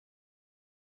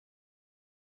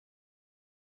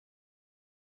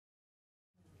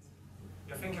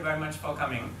you very much for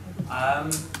coming.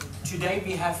 Today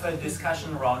we have a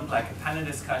discussion round, like a panel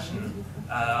discussion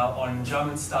on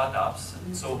German startups.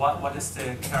 So what is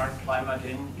the current climate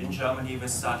in Germany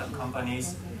with startup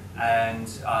companies? And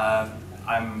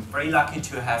I'm very lucky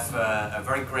to have a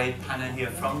very great panel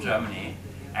here from Germany,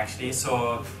 actually.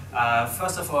 So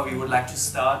first of all, we would like to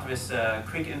start with a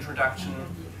quick introduction.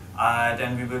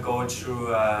 Then we will go through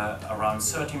around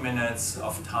 30 minutes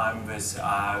of time with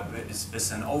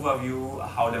an overview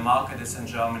how the market is in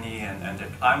Germany and the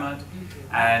climate.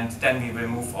 And then we will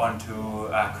move on to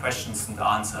questions and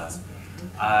answers.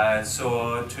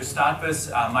 So to start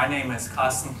with, my name is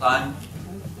Carsten Klein.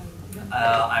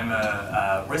 I'm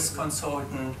a risk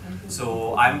consultant,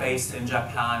 so I'm based in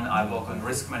Japan. I work on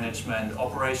risk management,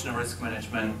 operational risk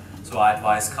management, so I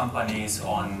advise companies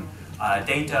on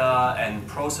data and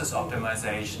process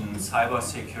optimization,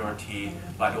 cybersecurity,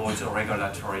 but also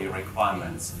regulatory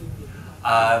requirements.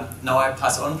 Now I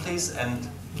pass on, please, and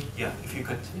yeah, if you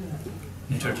could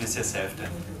introduce yourself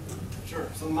then. Sure.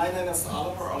 So my name is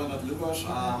Oliver Dlugosch.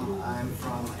 I'm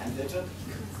from NDGIT.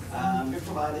 We're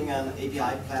providing an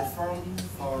API platform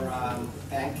for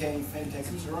banking, fintech,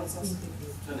 insurances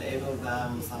to enable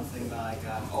them something like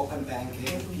open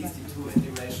banking, PSD2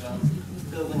 integration,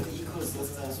 building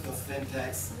ecosystems with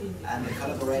fintechs, and the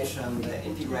collaboration, the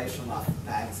integration of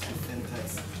banks and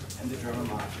fintechs in the German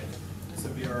market. So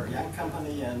we are a young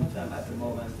company and at the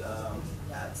moment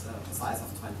at a size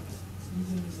of 20.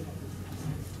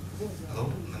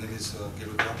 Hello, my name is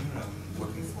Gabriel Grabner. I'm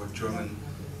working for a German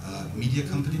media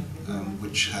company,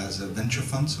 which has a venture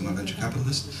fund, so I'm a venture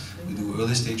capitalist. We do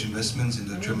early stage investments in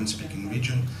the German-speaking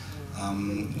region.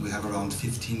 We have around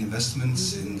 15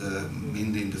 investments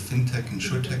mainly in the fintech,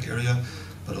 insurtech area,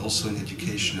 but also in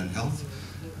education and health.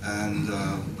 And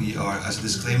we are, as a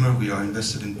disclaimer, we are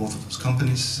invested in both of those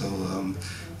companies. So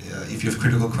if you have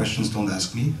critical questions, don't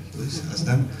ask me, please ask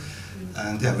them.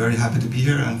 And yeah, very happy to be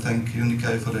here, and thank you,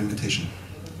 Nikai, for the invitation.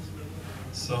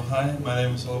 So hi, my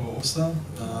name is Oster.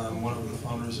 I'm one of the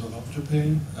founders of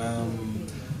OptioPay.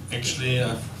 Actually,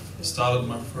 I've started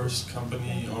my first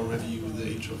company already with the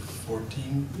age of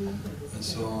 14. And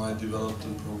so I developed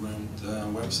and programmed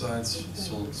websites,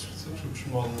 sold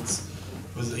subscription models.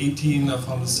 With 18, I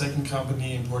founded a second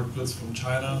company, imported goods from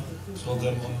China, sold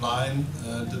them online,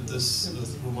 did this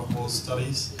through my whole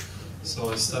studies.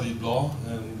 So I studied law,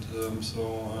 and so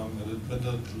I'm an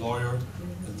admitted lawyer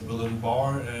at the Berlin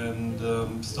bar,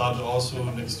 and started also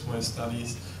next to my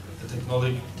studies a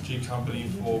technology company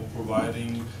for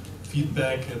providing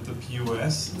feedback at the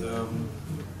POS.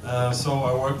 So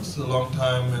I worked a long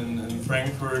time in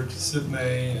Frankfurt,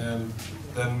 Sydney, and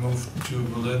then moved to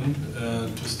Berlin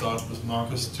to start with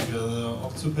Marcus together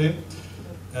OptioPay.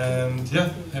 And yeah,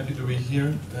 happy to be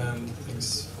here, and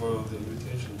thanks for the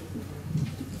invitation.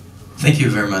 Thank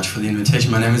you very much for the invitation.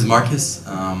 My name is Marcus.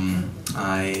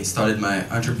 I started my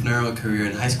entrepreneurial career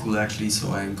in high school, actually,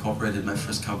 so I incorporated my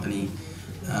first company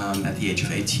at the age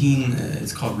of 18.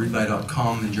 It's called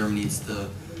readbuy.com. In Germany, it's the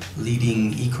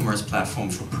leading e-commerce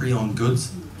platform for pre-owned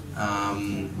goods.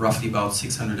 Roughly about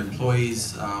 600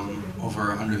 employees, over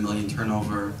 100 million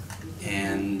turnover,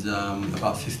 and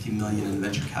about 50 million in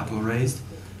venture capital raised.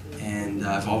 And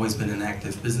I've always been an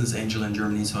active business angel in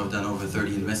Germany, so I've done over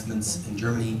 30 investments in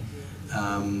Germany.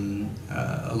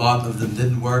 A lot of them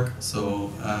didn't work,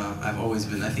 so I've always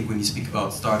been, I think when you speak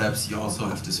about startups, you also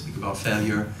have to speak about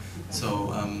failure.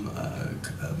 So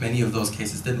many of those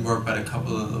cases didn't work, but a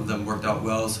couple of them worked out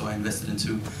well, so I invested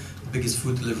into the biggest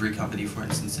food delivery company, for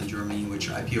instance, in Germany, which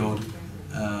IPO'd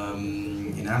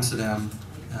in Amsterdam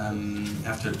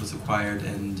after it was acquired.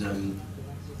 And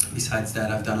besides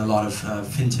that, I've done a lot of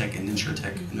fintech and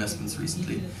insurtech investments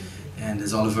recently. And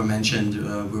as Oliver mentioned,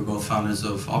 we're both founders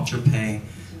of OptioPay,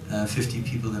 50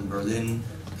 people in Berlin,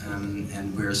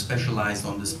 and we're specialized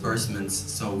on disbursements.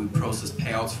 So we process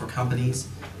payouts for companies,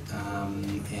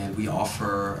 and we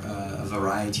offer a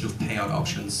variety of payout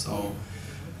options. So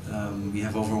we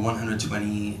have over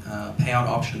 120 payout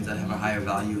options that have a higher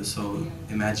value. So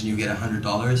imagine you get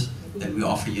 $100, then we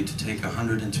offer you to take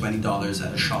 $120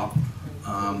 at a shop,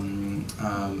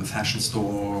 a fashion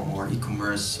store or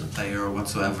e-commerce player or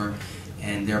whatsoever,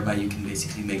 and thereby you can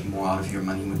basically make more out of your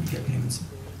money when you get payments.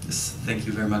 Yes, thank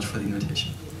you very much for the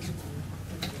invitation.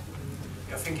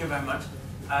 Yeah, thank you very much.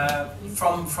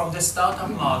 From the startup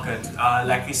market,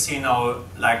 like we see now,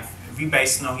 like we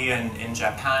based now here in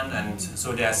Japan, and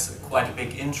so there's quite a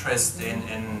big interest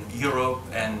in Europe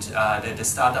and the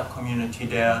startup community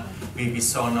there. We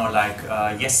saw now, like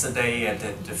yesterday at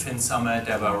the Fin Summit,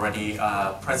 there were already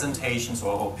presentations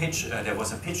or pitch. There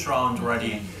was a pitch round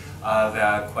already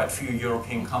where quite few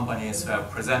European companies were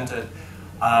presented.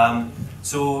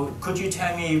 So could you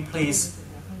tell me, please,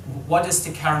 what is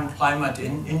the current climate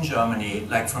in Germany,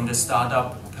 like from the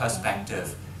startup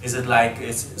perspective? Is it like,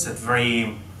 is it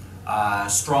very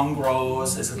strong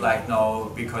growth? Is it like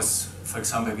no, because for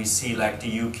example we see like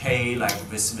the UK, like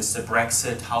with the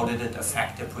Brexit, how did it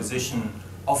affect the position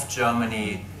of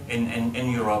Germany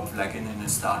in Europe, like in the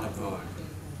startup world?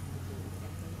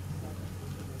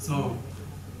 So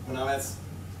when I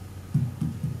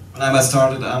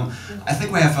started, I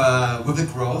think we have with the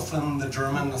growth in the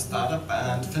German startup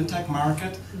and fintech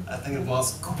market, I think it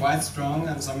was quite strong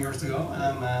some years ago,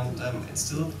 and it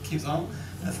still keeps on.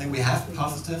 I think we have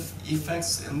positive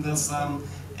effects in this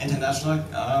international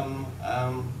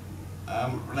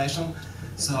relation.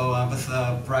 So with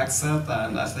Brexit,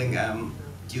 and I think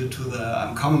due to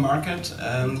the common market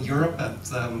in Europe,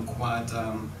 it's quite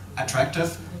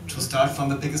attractive to start from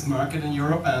the biggest market in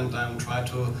Europe and try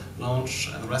to launch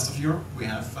the rest of Europe. We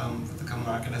have with the common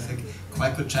market, I think,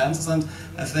 quite good chances, and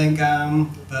I think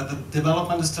the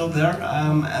development is still there,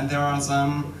 and there are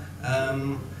some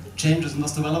changes in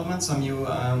this development, some new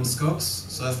scopes.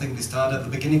 So I think we started at the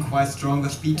beginning quite strong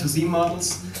with B2C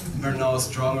models. We're now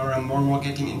stronger and more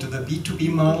getting into the B2B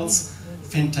models.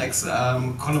 Fintechs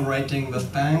collaborating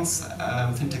with banks,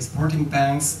 fintech supporting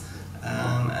banks,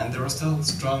 and there are still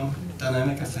strong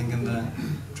dynamic, I think, in the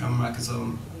German market.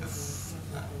 So if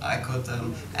I could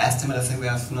estimate, I think we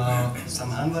have now some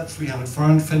 100, 300,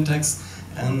 400 fintechs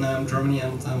in Germany,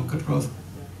 and good growth.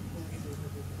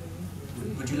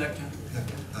 Would you like to? Yeah.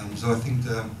 So I think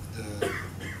the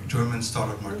German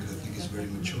startup market, I think, is very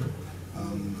mature.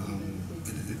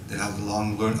 It has a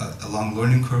long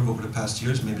learning curve over the past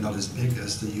years, maybe not as big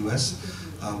as the US,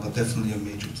 but definitely a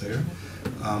major player.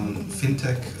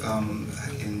 Fintech,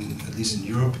 at least in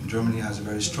Europe, in Germany, has a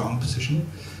very strong position.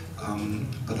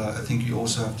 But I think you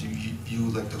also have to view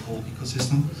like the whole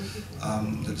ecosystem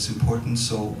that's important.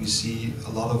 So we see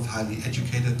a lot of highly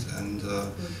educated and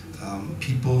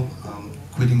people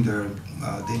quitting their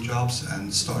day jobs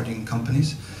and starting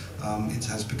companies. It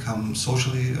has become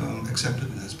socially accepted.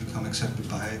 It has become accepted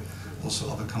by also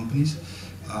other companies.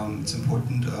 It's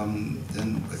important.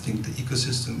 Then I think the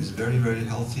ecosystem is very, very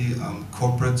healthy.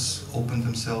 Corporates open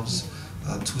themselves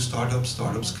to startups.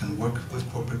 Startups can work with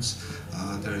corporates.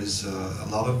 There is a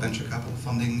lot of venture capital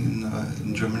funding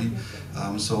in Germany.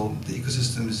 So the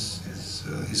ecosystem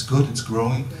is good. It's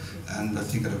growing, and I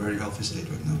think at a very healthy state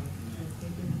right now.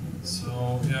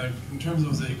 So yeah, in terms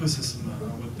of the ecosystem, I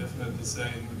would definitely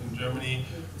say in Germany,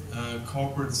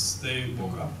 corporates, they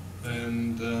woke up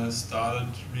and started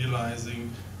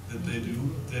realizing that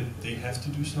they have to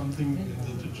do something in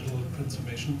the digital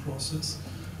transformation process.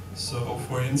 So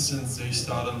for instance, they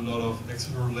started a lot of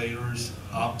accelerators,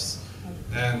 hubs,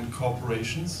 and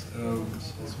corporations,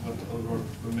 that's what Oliver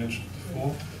mentioned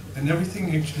before. And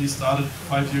everything actually started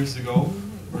 5 years ago,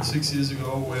 or 6 years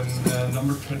ago, when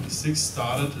number 26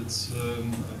 started. It's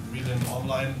really an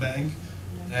online bank,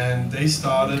 and they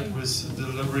started with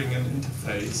delivering an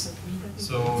interface.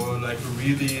 So like a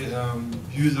really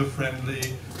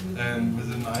user-friendly and with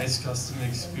a nice customer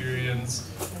experience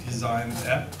designed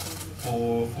app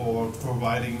for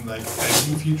providing like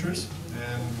banking features.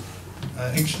 And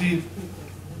actually,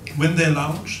 when they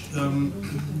launched,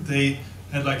 they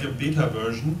had like a beta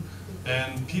version,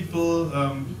 and people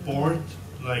bought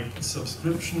like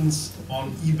subscriptions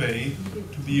on eBay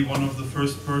to be one of the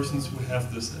first persons who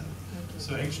have this app.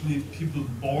 So actually, people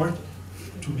bought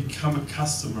to become a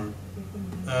customer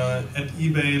at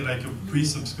eBay, like a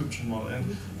pre-subscription model.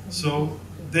 And so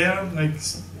there, like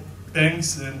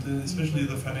banks and especially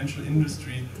the financial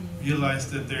industry realized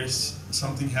that there's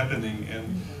something happening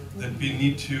and that we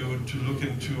need to look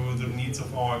into the needs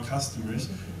of our customers.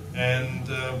 And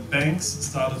banks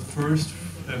started first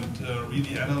and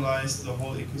really analyzed the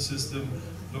whole ecosystem,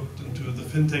 looked into the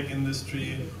fintech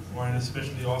industry, or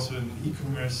especially also in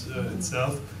e-commerce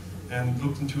itself, and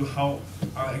looked into how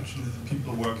are actually the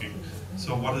people working.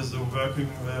 So what is the working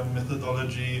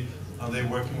methodology? Are they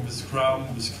working with Scrum,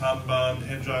 with Kanban,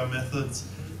 Agile methods?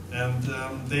 And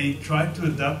they tried to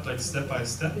adapt like step by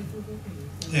step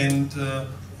and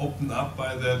open up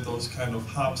by that those kind of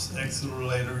hubs,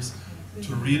 accelerators,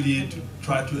 to really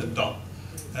try to adopt.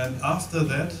 And after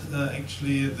that,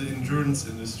 actually the endurance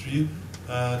industry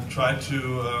tried to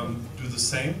do the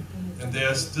same, and they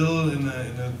are still in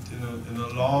a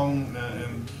long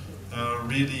and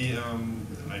really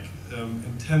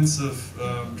intensive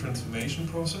transformation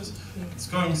process. It's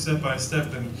going step by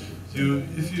step, and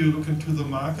if you look into the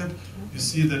market, you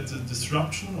see that the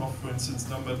disruption of, for instance,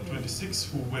 number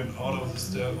 26, who went out of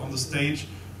on the stage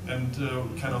and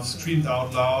kind of screamed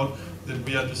out loud that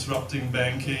we are disrupting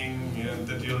banking and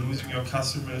that you're losing your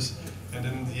customers, and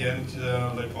in the end,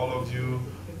 like all of you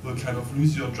will kind of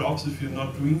lose your jobs if you're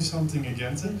not doing something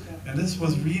against it. And this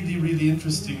was really, really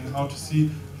interesting how to see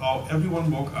how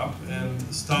everyone woke up and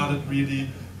started really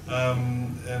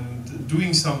and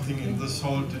doing something in this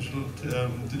whole digital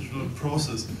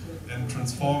process and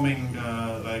transforming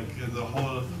like the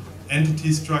whole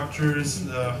entity structures,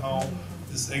 how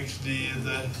is actually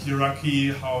the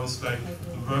hierarchy, how is like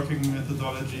the working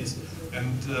methodologies,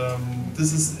 and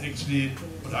this is actually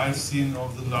what I've seen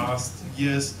over the last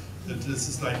years, that this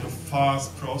is like a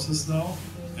fast process now,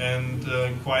 and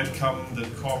quite common that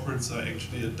corporates are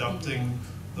actually adopting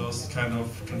those kind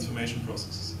of transformation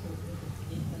processes.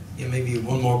 Yeah, maybe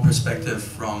one more perspective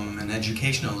from an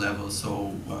educational level.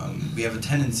 So we have a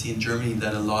tendency in Germany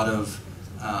that a lot of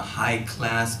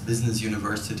high-class business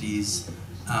universities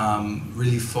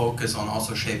really focus on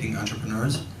also shaping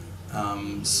entrepreneurs.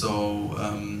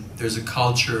 There's a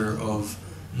culture of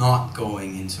not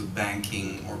going into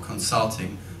banking or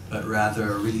consulting, but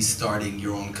rather really starting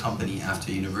your own company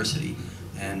after university.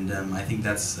 And I think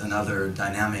that's another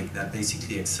dynamic that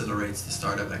basically accelerates the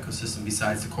startup ecosystem,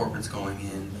 besides the corporates going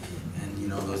in and, you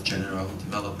know, those general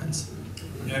developments.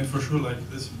 Yeah, and for sure, like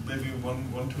this, maybe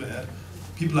one to add,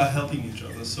 people are helping each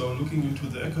other. So looking into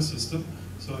the ecosystem.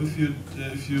 So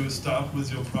if you start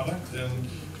with your product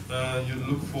and you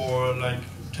look for like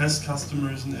test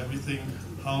customers and everything,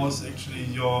 how is actually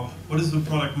what is the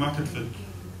product market fit?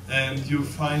 And you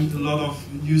find a lot of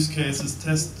use cases,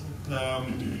 test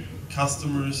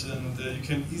customers, and you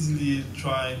can easily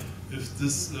try if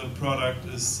this product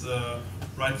is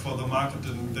right for the market,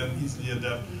 and then easily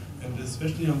adapt, and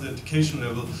especially on the education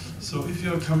level. So if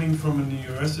you're coming from a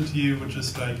university which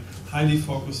is like highly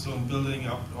focused on building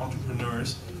up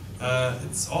entrepreneurs,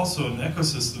 it's also an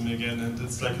ecosystem again, and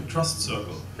it's like a trust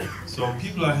circle. So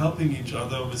people are helping each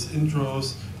other with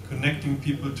intros, connecting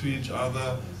people to each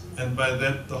other, and by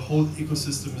that the whole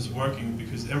ecosystem is working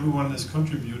because everyone is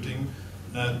contributing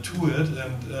to it,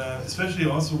 and especially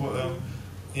also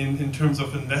in terms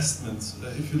of investments.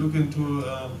 If you look into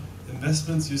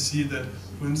investments, you see that,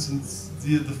 for instance,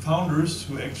 the founders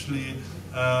who actually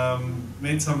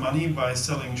made some money by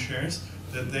selling shares,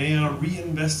 that they are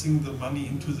reinvesting the money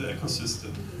into the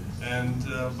ecosystem, and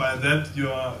by that you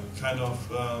are kind of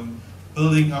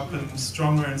building up a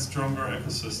stronger and stronger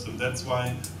ecosystem. That's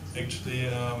why actually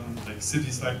like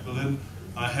cities like Berlin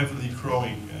are heavily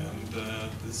growing, and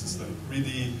this is like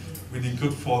really, really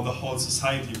good for the whole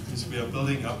society because we are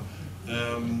building up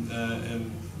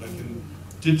in like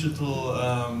a digital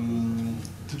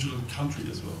country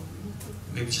as well.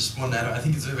 Maybe just one add. I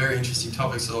think it's a very interesting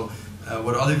topic. So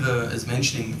what Oliver is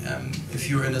mentioning, if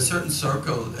you're in a certain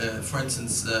circle, for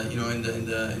instance, you know, in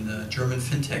the German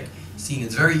fintech scene,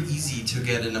 it's very easy to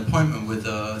get an appointment with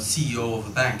a CEO of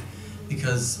a bank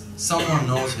because someone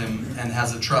knows him and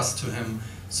has a trust to him.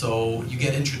 So you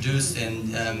get introduced,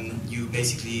 and you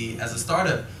basically, as a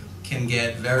startup, can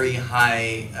get very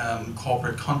high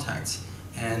corporate contacts.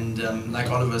 And like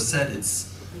Oliver said, it's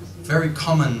very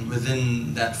common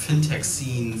within that fintech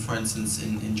scene, for instance,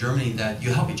 in Germany, that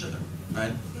you help each other,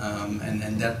 right?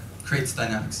 And that creates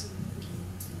dynamics.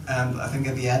 And I think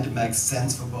at the end it makes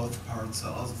sense for both parts, so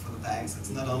also for the banks. It's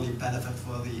not only benefit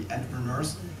for the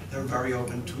entrepreneurs, they're very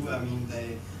open too. I mean,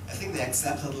 I think they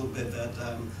accept a little bit that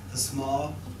the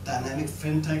small dynamic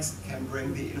fintechs can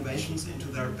bring the innovations into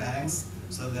their banks,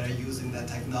 so they're using that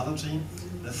technology.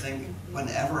 And I think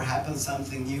whenever happens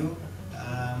something new,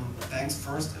 banks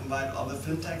first invite other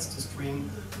fintechs to stream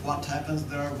what happens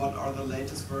there, what are the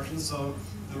latest versions, so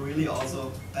they're really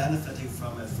also benefiting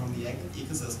from it, from the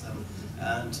ecosystem.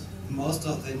 And most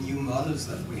of the new models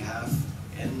that we have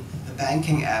in the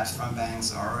banking apps from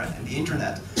banks or in the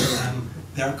internet,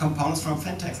 they're components from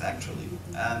fintechs actually.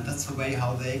 And that's the way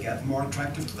how they get more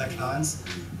attractive to their clients,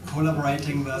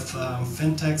 collaborating with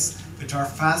fintechs which are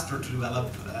faster to develop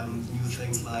new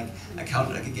things like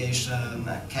account aggregation,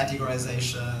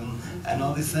 categorization, and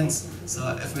all these things.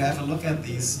 So if we have a look at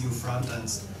these new front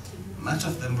ends, much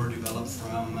of them were developed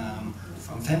from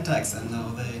fintechs, and now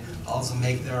they also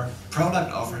make their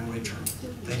product offering richer.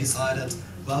 They decided,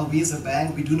 well, we as a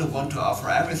bank, we do not want to offer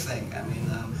everything. I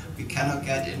mean, we cannot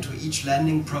get into each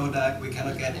lending product, we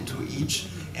cannot get into each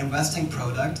investing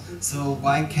product, so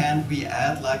why can't we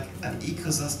add like an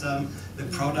ecosystem, the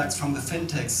products from the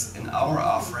fintechs in our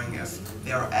offering if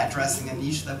they are addressing a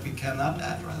niche that we cannot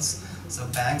address. So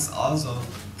banks also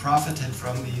profited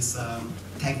from these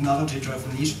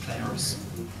technology-driven niche players.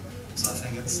 So I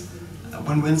think it's a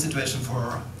win-win situation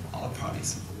for all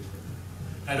parties.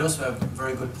 And those were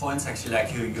very good points, actually,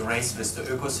 like you raised with the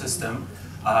ecosystem.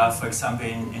 For example,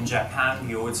 in Japan,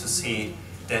 we also see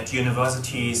that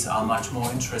universities are much more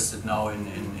interested now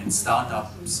in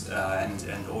startups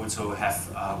and also have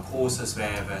courses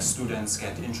where students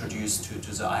get introduced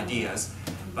to the ideas.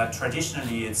 But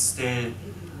traditionally, it's still,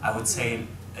 I would say,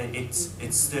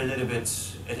 it's still a little bit,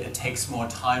 it takes more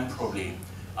time probably.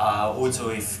 Also,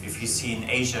 if you see in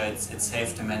Asia, it's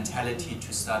safe, the mentality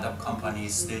to start up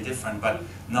companies is still different. But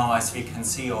now, as we can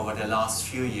see over the last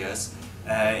few years,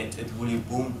 it really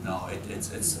boomed now.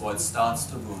 It starts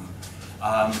to boom.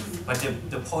 But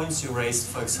the points you raised,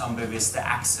 for example, with the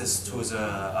access to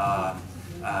the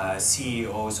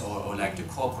CEOs or like the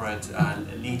corporate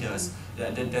leaders,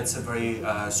 that's a very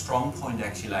strong point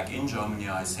actually, like in Germany,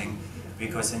 I think.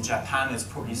 Because in Japan, it's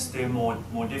probably still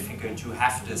more difficult to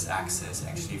have this access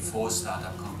actually for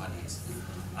startup companies.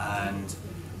 And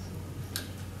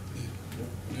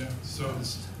yeah, so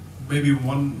maybe just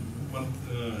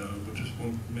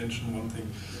want to mention one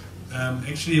thing.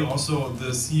 Actually, also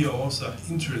the CEOs are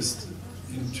interested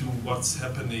into what's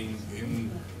happening in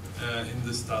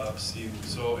the startup scene.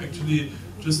 So actually,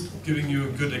 just giving you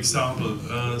a good example.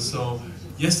 So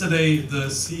yesterday, the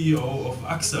CEO of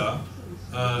AXA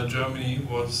Germany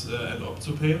was at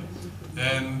OptioPay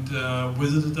and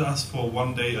visited us for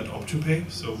one day at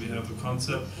OptioPay. So we have a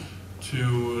concept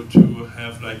to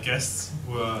have like guests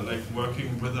who are like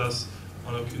working with us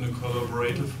in a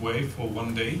collaborative way for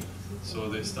one day. So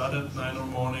they start at 9 in the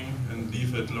morning and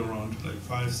leave at around like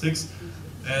 5, 6.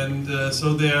 And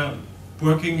so they're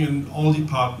working in all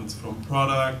departments from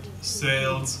product,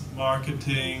 sales,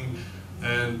 marketing,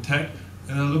 and tech.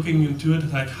 And are looking into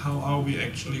it like how are we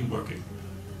actually working.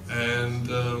 And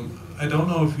I don't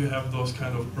know if you have those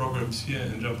kind of programs here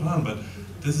in Japan, but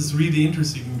this is really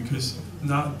interesting because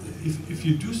now if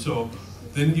you do so,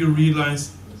 then you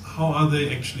realize how are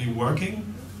they actually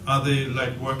working? Are they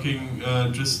like working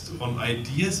just on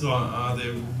ideas, or are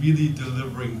they really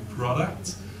delivering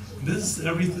products? And this is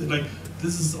everything, like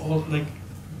this is all like,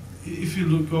 if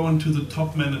you go into the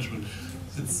top management,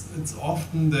 it's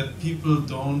often that people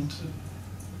don't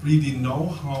really know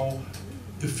how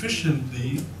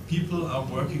efficiently people are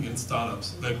working in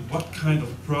startups, like what kind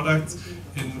of products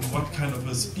and what kind of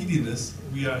a speediness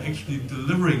we are actually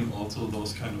delivering also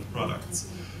those kind of products.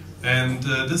 And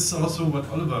this is also what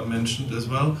Oliver mentioned as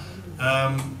well,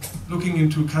 looking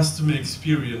into customer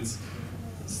experience.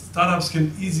 Startups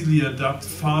can easily adapt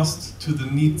fast to the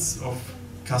needs of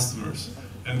customers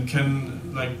and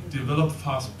can like develop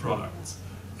fast products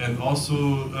and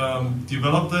also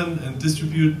develop them and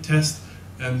distribute, test,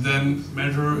 and then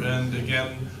measure and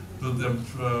again build them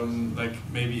from like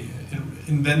maybe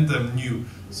invent them new,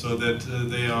 so that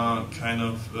they are kind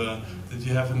of that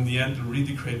you have in the end a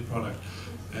really great product.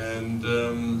 And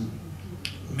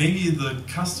maybe the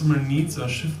customer needs are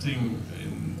shifting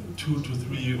in 2 to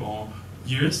 3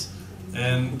 years,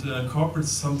 and corporates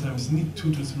sometimes need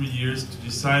 2 to 3 years to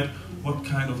decide what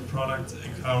kind of product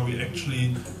are we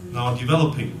actually now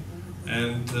developing.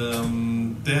 And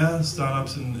their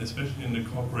startups, especially in the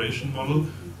corporation model,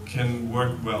 can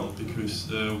work well because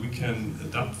we can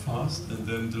adapt fast and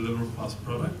then deliver fast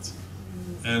products,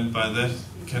 and by that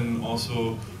can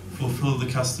also fulfill the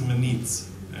customer needs,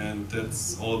 and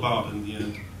that's all about in the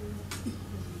end.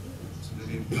 So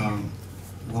maybe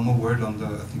one more word on the.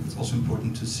 I think it's also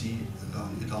important to see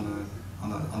it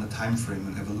on a time frame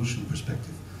and evolution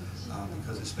perspective,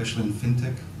 because especially in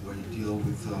fintech, where you deal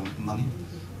with money,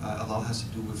 a lot has to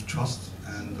do with trust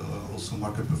and also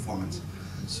market performance.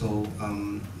 So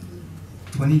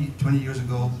 20 years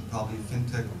ago, probably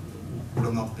fintech would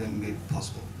have not been made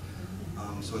possible.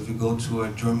 So if you go to a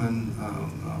German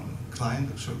client,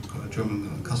 a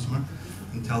German customer,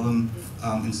 and tell them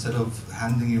instead of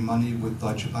handling your money with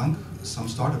Deutsche Bank, some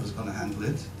startup is going to handle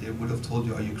it, they would have told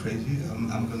you, are you crazy?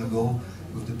 I'm going to go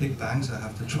with the big banks. I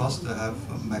have to trust. I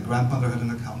have my grandmother had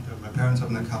an account there, my parents have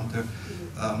an account there.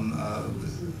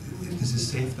 This is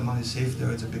safe. The money is safe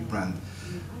there. It's a big brand.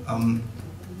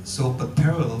 But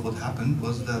parallel, what happened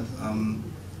was that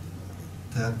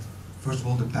that first of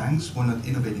all, the banks were not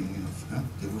innovating enough.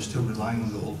 They were still relying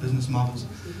on the old business models.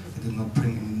 They did not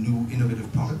bring in new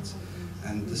innovative products.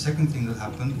 And the second thing that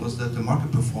happened was that the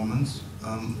market performance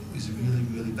is really,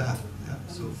 really bad. Yeah?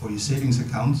 So for your savings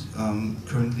account,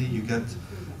 currently you get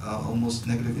almost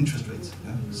negative interest rates.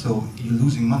 Yeah? So you're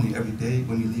losing money every day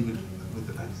when you leave it with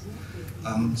the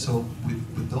bank. So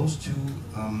with those two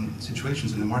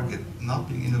situations in the market, not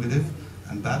being innovative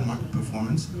and bad market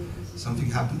performance,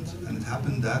 something happened. And it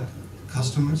happened that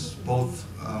customers, both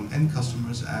end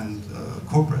customers and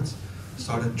corporates,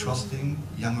 started trusting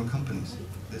younger companies.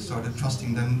 They started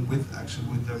trusting them with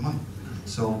their money.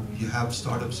 So you have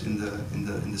startups in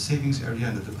the savings area,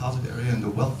 in the deposit area, in the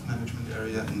wealth management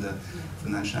area, in the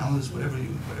financial analysts, whatever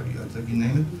you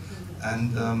name it,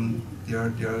 and they're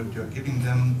giving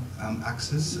them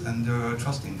access and they're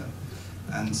trusting them.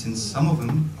 And since some of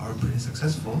them are pretty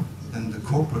successful, then the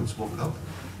corporates woke up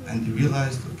and they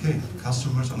realized, okay,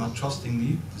 customers are not trusting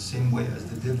me the same way as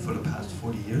they did for the past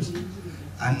 40 years.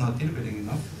 I'm not innovating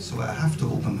enough, so I have to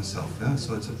open myself. Yeah?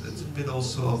 So it's a bit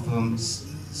also of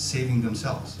saving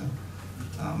themselves,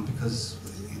 yeah? Because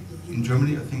in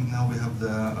Germany, I think now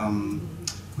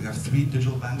we have 3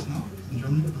 digital banks now in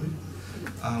Germany, I believe.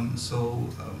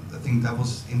 I think that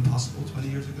was impossible 20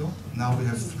 years ago. Now we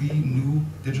have 3 new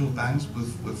digital banks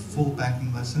with full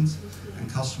banking license, and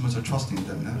customers are trusting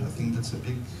them. Yeah? I think that's a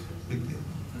big deal.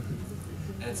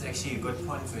 Mm-hmm. And it's actually a good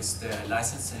point with the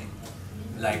licensing,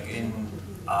 like in,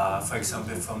 for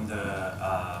example, from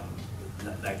the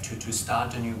like to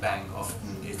start a new bank.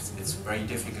 Often it's very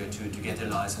difficult to get a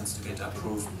license, to get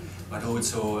approved, but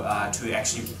also to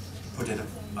actually put it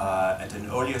at an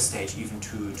earlier stage, even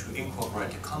to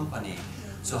incorporate a company.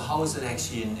 So how is it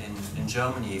actually in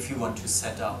Germany, if you want to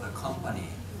set up a company,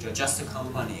 just a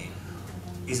company,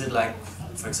 is it like,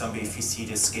 for example, if you see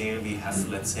the scale, we have,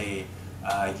 let's say,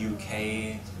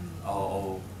 UK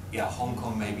or Hong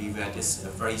Kong maybe, where it is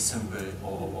very simple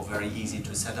or very easy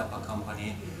to set up a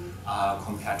company,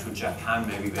 compared to Japan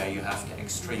maybe, where you have the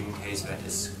extreme case where it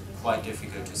is quite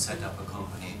difficult to set up a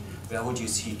company. Where would you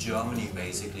see Germany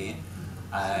basically,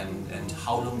 and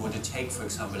how long would it take, for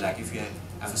example, like if you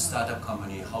have a startup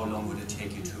company, how long would it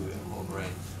take you to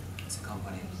incorporate as a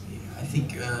company? I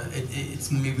think it's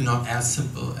maybe not as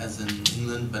simple as in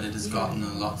England, but it has gotten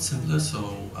a lot simpler. So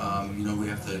you know, we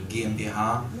have the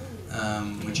GmbH,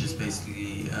 which is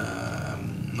basically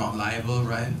not liable,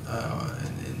 right?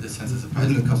 In the sense it's a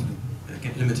private company,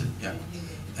 limited, yeah.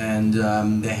 And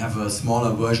they have a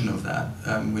smaller version of that,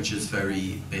 which is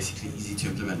very basically easy to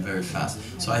implement very fast.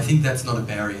 So I think that's not a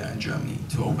barrier in Germany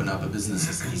to open up a business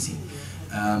is easy.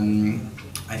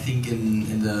 I think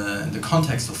in the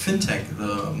context of fintech,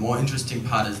 the more interesting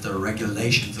part is the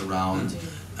regulations around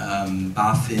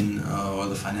BaFin or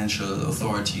the financial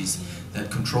authorities that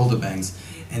control the banks.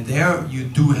 And there you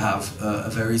do have a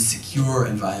very secure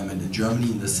environment in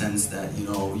Germany, in the sense that, you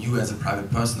know, you as a private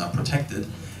person are protected,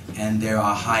 and there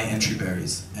are high entry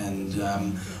barriers. And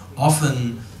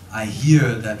often I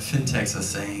hear that fintechs are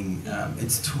saying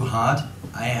it's too hard.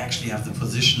 I actually have the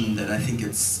position that I think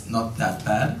it's not that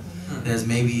bad. There's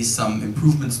maybe some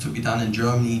improvements to be done in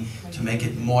Germany to make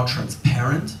it more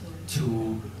transparent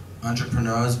to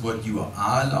entrepreneurs what you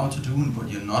are allowed to do and what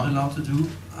you're not allowed to do.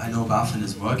 I know BaFin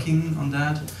is working on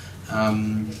that,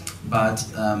 but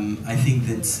I think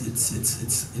that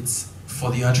it's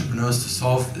for the entrepreneurs to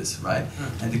solve this, right?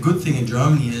 And the good thing in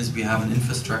Germany is we have an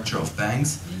infrastructure of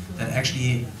banks that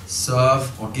actually serve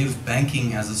or give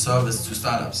banking as a service to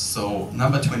startups. So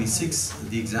number 26,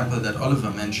 the example that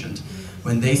Oliver mentioned,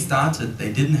 when they started,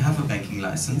 they didn't have a banking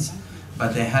license,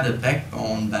 but they had a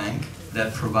backbone bank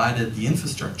that provided the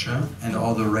infrastructure and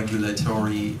all the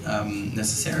regulatory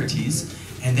necessities,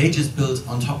 and they just built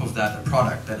on top of that a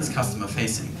product that is customer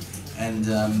facing. And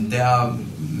there are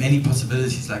many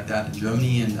possibilities like that in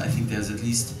Germany, and I think there's at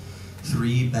least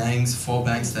 4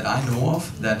 banks that I know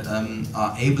of that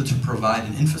are able to provide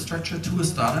an infrastructure to a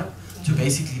startup to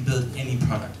basically build any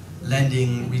product.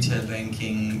 Lending, retail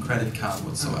banking, credit card,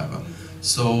 whatsoever.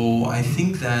 So I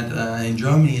think that in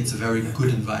Germany it's a very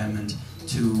good environment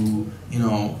to, you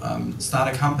know,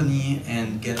 start a company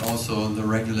and get also the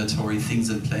regulatory things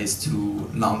in place to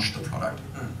launch the product.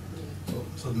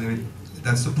 So maybe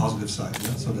that's the positive side,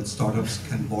 yeah? So that startups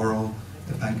can borrow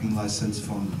the banking license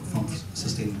from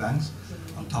sustained banks.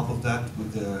 On top of that,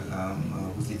 with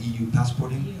the EU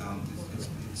passporting,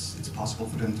 it's possible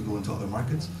for them to go into other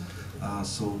markets.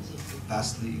 So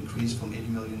vastly increased from 80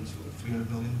 million to 300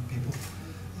 million people.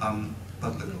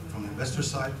 But from the investor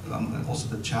side, and also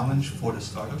the challenge for the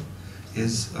startup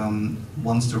is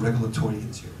once the regulatory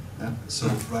hits you. Yeah? So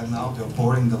right now they're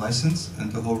borrowing the license,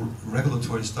 and the whole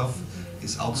regulatory stuff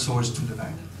is outsourced to the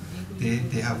bank.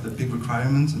 They have the big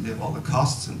requirements, and they have all the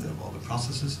costs, and they have all the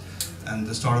processes, and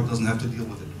the startup doesn't have to deal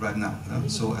with it right now. Yeah?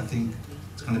 So I think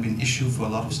it's going to be an issue for a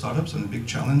lot of startups, and a big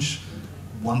challenge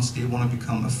once they want to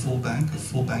become a full bank, a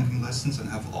full banking license, and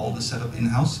have all the setup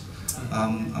in-house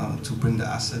to bring the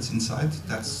assets inside.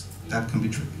 That can be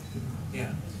tricky.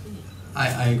 Yeah,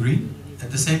 I agree.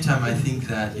 At the same time, I think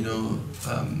that, you know,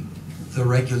 the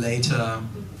regulator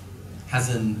has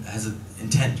an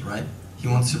intent, right? He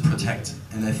wants to protect,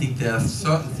 and I think there are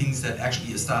certain things that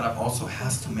actually a startup also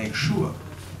has to make sure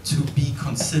to be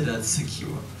considered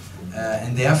secure.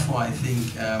 And therefore, I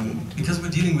think, because we're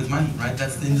dealing with money, right?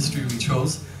 That's the industry we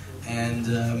chose,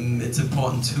 and it's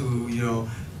important to,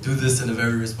 do this in a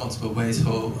very responsible way.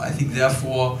 So I think,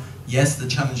 therefore, yes, the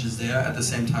challenge is there. At the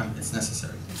same time, it's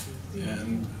necessary. Yeah,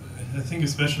 and I think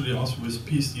especially also with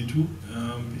PSD2.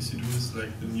 PSD2 is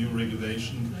like the new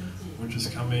regulation which is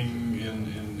coming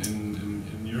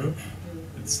in Europe.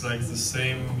 It's like the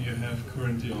same you have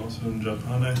currently also in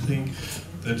Japan, I think,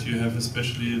 that you have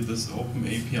especially this open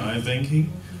API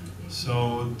banking.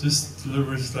 So this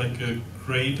delivers like a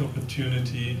great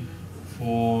opportunity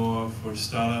for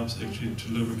startups actually to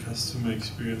deliver customer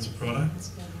experience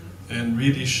products and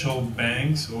really show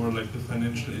banks or like the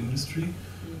financial industry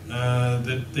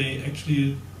that they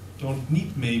actually don't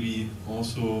need maybe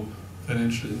also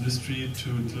financial industry to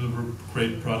deliver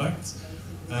great products.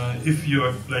 If you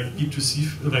are like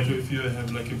B2C, like if you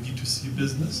have like a B2C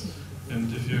business,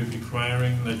 and if you're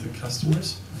acquiring like the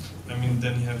customers, I mean,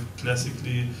 then you have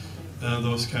classically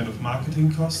those kind of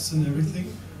marketing costs and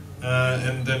everything,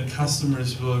 and then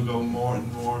customers will go more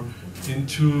and more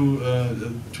into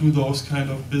to those kind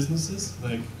of businesses,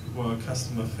 like who are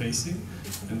customer facing,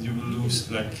 and you will lose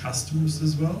like customers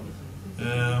as well.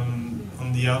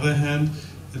 On the other hand,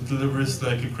 it delivers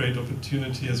like a great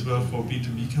opportunity as well for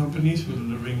B2B companies who are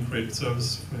delivering great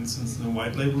service, for instance, in a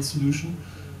white label solution,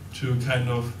 to kind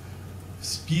of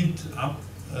speed up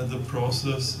the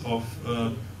process of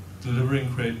delivering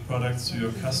great products to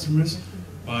your customers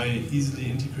by easily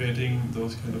integrating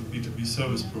those kind of B2B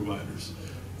service providers.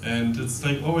 And it's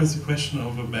like always a question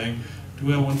of a bank,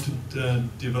 do I want to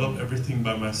develop everything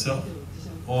by myself?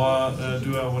 Or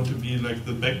do I want to be like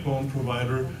the backbone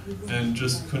provider and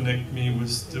just connect me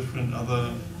with different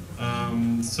other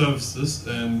services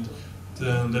and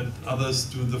let others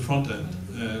do the front end?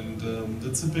 And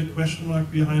that's a big question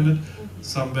mark behind it.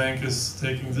 Some bank is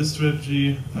taking this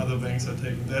strategy, other banks are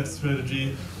taking that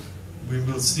strategy. We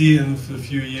will see in a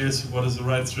few years what is the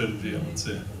right strategy, I would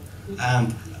say.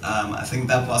 And I think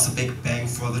that was a big bang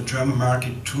for the German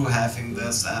market too, having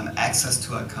this access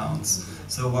to accounts.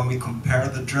 So when we compare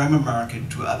the German market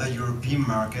to other European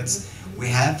markets, we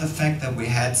had the fact that we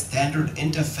had standard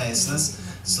interfaces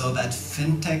so that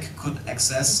fintech could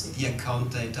access the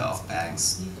account data of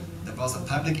banks. There was a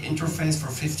public interface for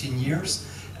 15 years,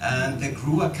 and there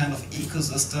grew a kind of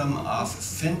ecosystem of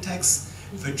fintechs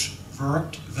which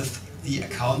worked with the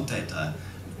account data,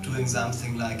 doing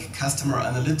something like customer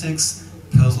analytics,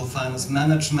 personal finance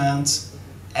management,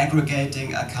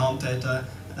 aggregating account data.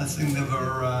 I think there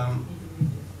were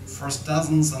first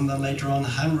dozens and then later on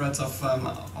hundreds of,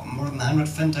 more than 100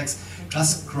 fintechs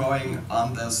just growing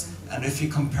on this. And if you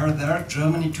compare there,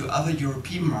 Germany to other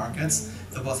European markets,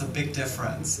 there was a big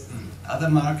difference. Other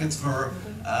markets were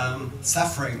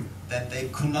suffering that they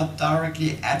could not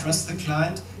directly address the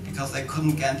client because they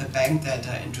couldn't get the bank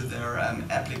data into their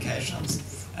applications.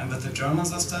 And with the German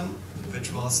system,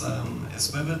 which was is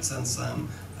vivid since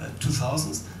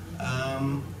 2000s,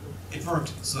 it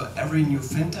worked. So every new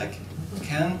fintech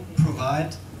can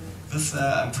provide with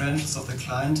credentials of the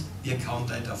client, the account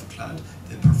data of a client,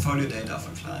 the portfolio data of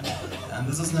a client. And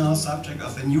this is now subject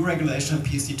of the new regulation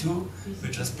PSD2,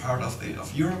 which is part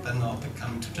of Europe and now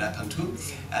coming to Japan too.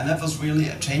 And that was really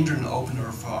a changer and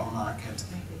opener for our market,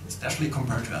 especially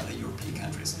compared to other European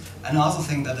countries. And I also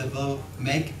think that it will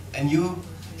make a new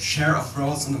share of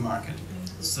growth in the market.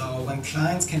 So when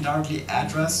clients can directly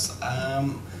address,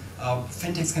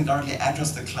 fintechs can directly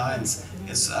address the clients,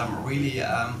 it's really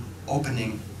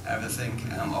opening everything,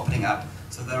 opening up.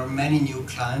 So there are many new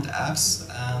client apps,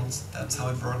 and that's how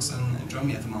it works in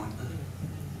Germany at the moment.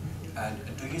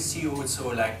 Do you see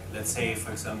also, like, let's say,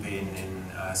 for example, in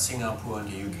Singapore and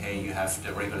the UK, you have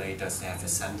the regulators, they have the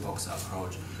sandbox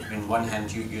approach. On one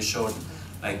hand, you showed,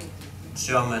 like,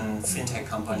 German fintech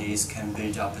companies can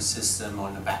build up a system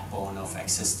on the backbone of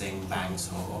existing banks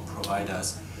or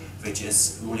providers, which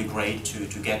is really great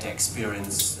to get the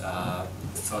experience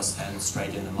firsthand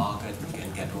straight in the market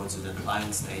and get also the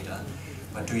client's data.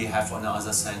 But do you have on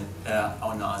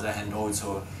the other hand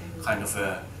also kind of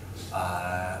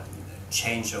a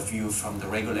change of view from the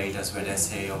regulators where they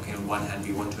say, okay, on one hand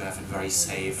we want to have it very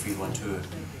safe, we want to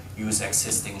use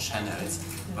existing channels,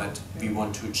 but we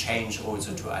want to change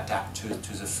also to adapt to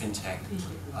the fintech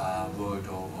world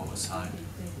or side?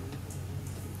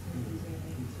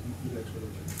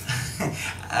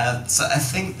 So I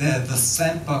think the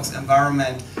sandbox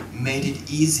environment made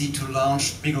it easy to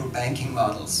launch bigger banking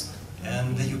models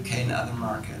in the UK and other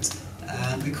markets.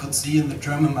 And we could see in the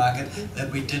German market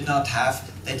that we did not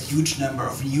have that huge number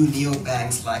of new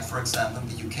neobanks like, for example, in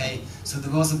the UK. So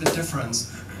there was a bit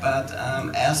difference. But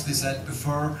as we said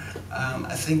before,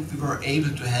 I think we were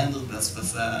able to handle this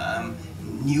with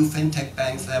new fintech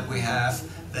banks that we have,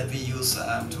 that we use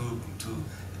to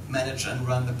manage and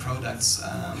run the products.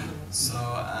 So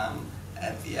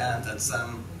at the end,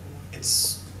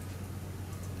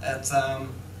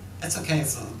 it's okay,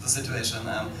 so the situation,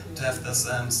 to have this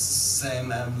same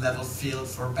level field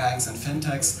for banks and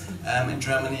fintechs in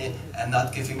Germany, and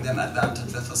not giving them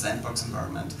advantage with the sandbox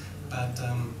environment. But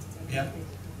yeah,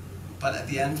 but at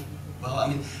the end, well, I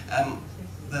mean,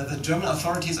 the German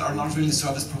authorities are not really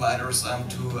service providers to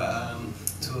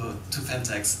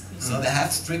fintechs. So they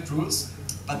have strict rules,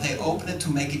 but they open it to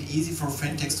make it easy for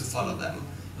fintechs to follow them.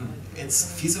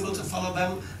 It's feasible to follow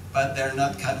them, but they're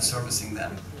not kind of servicing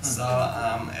them. So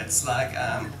it's like,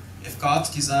 if God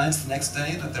decides the next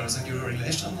day that there is a new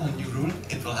regulation, a new rule,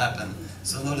 it will happen.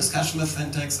 So no discussion with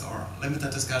fintechs, or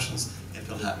limited discussions, it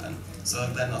will happen. So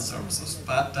they're not services.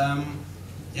 But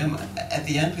yeah, at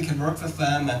the end we can work with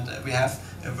them, and we have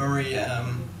a very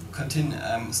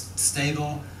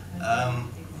stable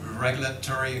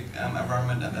regulatory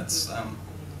environment, and that's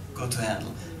good to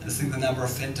handle. And I think the number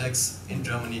of fintechs in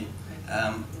Germany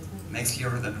makes clear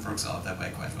that it works out that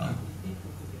way quite well.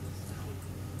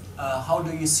 How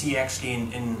do you see actually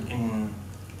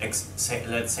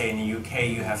let's say in the UK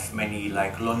you have many,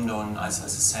 like London as a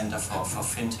center for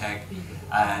fintech,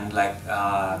 and like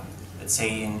let's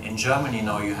say in Germany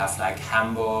now you have like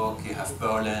Hamburg, you have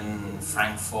Berlin,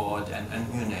 Frankfurt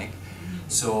and Munich.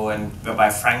 So, and whereby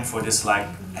Frankfurt is like,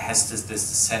 has this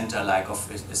center like of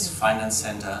this finance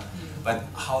center, but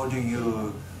how do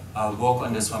you work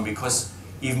on this one? Because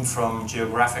even from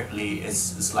geographically,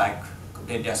 it's like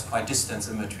there's quite distance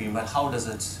in between, but how does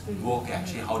it work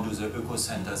actually? How do the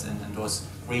eco-centers in those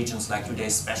regions, like, do they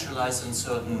specialize in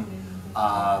certain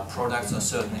products or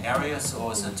certain areas,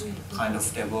 or is it kind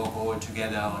of they work all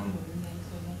together on?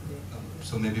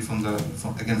 So maybe from the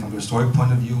historic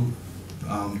point of view,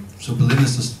 so Berlin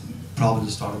is probably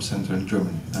the startup center in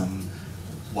Germany.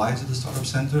 Why is it a startup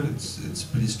center? It's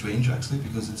pretty strange actually,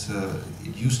 because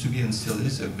it used to be and still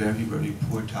is a very, very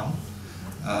poor town,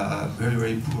 very,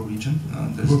 very poor region.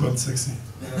 Poor but sexy.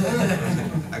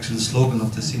 Actually, the slogan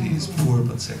of the city is poor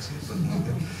but sexy. But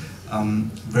okay.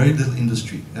 Very little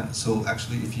industry. Yeah? So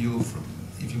actually, if you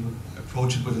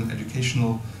approach it with an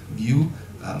educational view,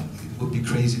 it would be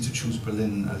crazy to choose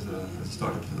Berlin as a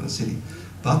startup city.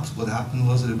 But what happened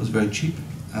was that it was very cheap.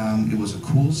 It was a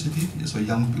cool city, so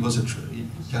young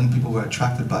people were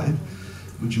attracted by it,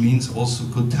 which means also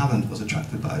good talent was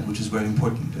attracted by it, which is very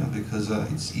important, because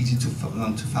it's easy to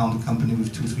found a company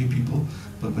with 2-3 people,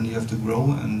 but when you have to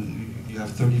grow and you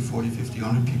have 30, 40, 50,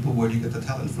 100 people, where do you get the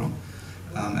talent from?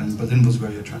 And Berlin was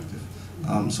very attractive.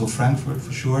 So Frankfurt,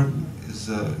 for sure, is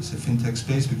a fintech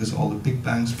space, because all the big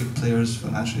banks, big players,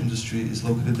 financial industry is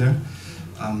located there.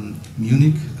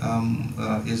 Munich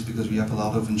is because we have a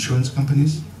lot of insurance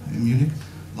companies in Munich,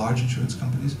 large insurance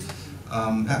companies.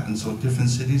 Yeah, and so different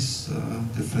cities,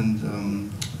 different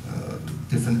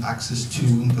access to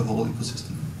the whole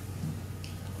ecosystem.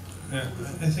 Yeah,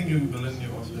 I think in Berlin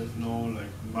you also have no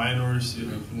like miners, you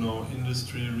have no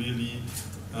industry really.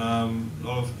 A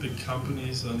lot of big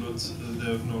companies are not,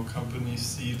 they have no company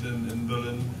seat in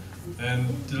Berlin, and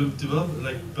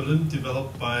Berlin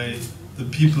developed by the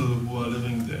people who are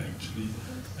living there actually,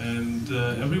 and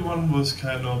everyone was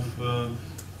kind of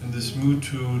in this mood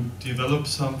to develop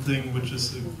something which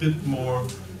is a bit more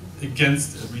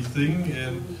against everything,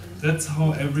 and that's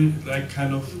how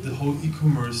the whole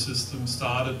e-commerce system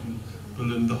started in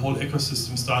Berlin. The whole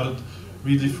ecosystem started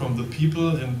really from the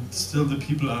people, and still the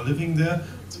people are living there.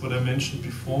 That's what I mentioned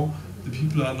before. The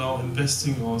people are now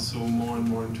investing also more and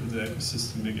more into the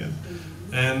ecosystem again.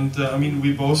 And I mean,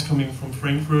 we both coming from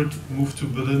Frankfurt, moved to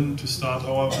Berlin to start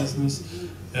our business.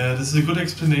 This is a good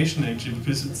explanation actually,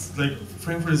 because it's like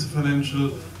Frankfurt is a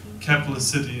financial capitalist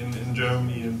city in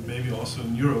Germany and maybe also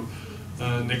in Europe,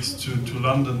 next to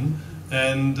London.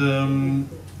 And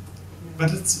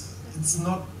but it's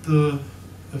not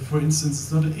for instance,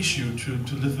 it's not an issue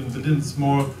to live in Berlin. It's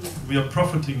more we are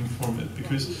profiting from it,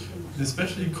 because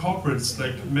especially corporates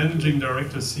like managing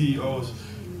directors, CEOs.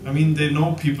 I mean, they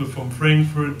know people from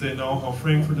Frankfurt, they know how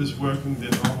Frankfurt is working, they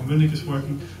know how Munich is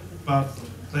working, but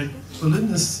like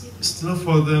Berlin is still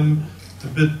for them a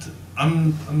bit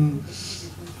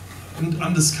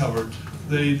undiscovered.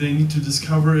 They need to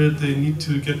discover it, they need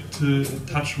to get in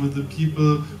touch with the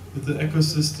people, with the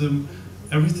ecosystem.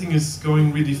 Everything is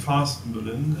going really fast in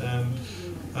Berlin,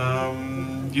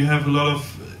 and you have a lot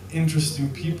of interesting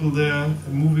people there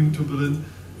moving to Berlin.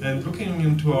 And looking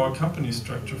into our company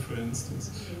structure, for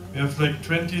instance, we have like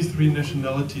 23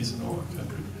 nationalities in our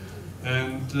country.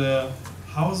 And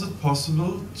how is it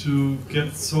possible to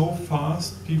get so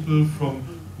fast people from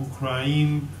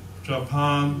Ukraine,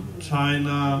 Japan,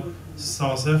 China,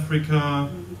 South Africa,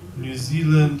 New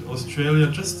Zealand, Australia,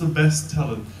 just the best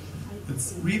talent.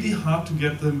 It's really hard to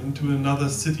get them into another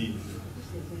city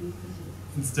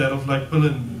instead of like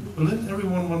Berlin. Berlin,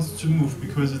 everyone wants to move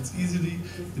because it's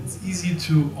easy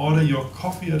to order your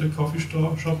coffee at a coffee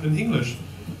shop in English.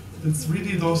 It's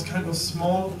really those kind of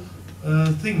small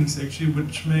things actually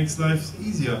which makes life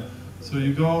easier. So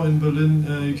you go in Berlin,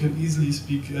 you can easily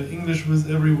speak English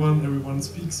with everyone, everyone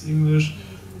speaks English,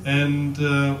 and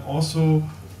also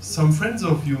some friends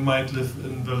of you might live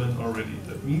in Berlin already.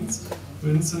 That means, for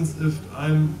instance, if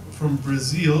I'm from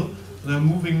Brazil and I'm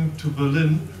moving to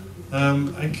Berlin,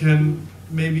 I can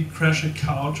maybe crash a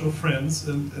couch of friends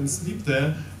and sleep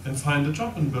there and find a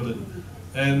job in Berlin.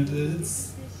 And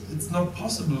it's not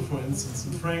possible, for instance,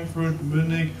 in Frankfurt,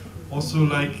 Munich, also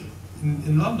like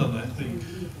in London, I think.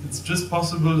 It's just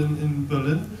possible in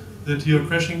Berlin that you're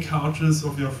crashing couches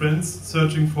of your friends,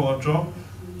 searching for a job,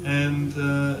 and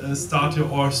start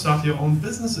your own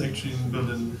business actually in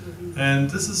Berlin. And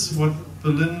this is what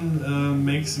Berlin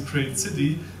makes a great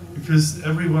city, because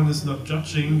everyone is not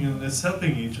judging and is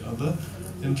helping each other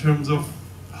in terms of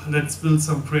let's build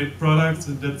some great products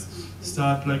and let's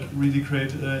start like really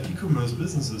great e-commerce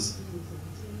businesses.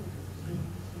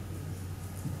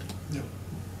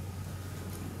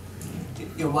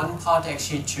 Yeah, one part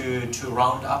actually to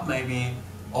round up maybe,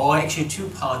 or actually two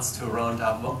parts to round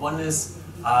up. One is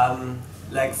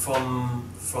like from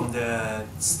the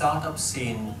startup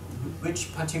scene,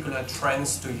 which particular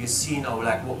trends do you see now?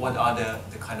 Like what are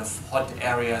the kind of hot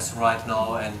areas right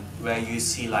now, and where you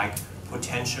see like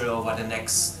potential over the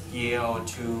next year or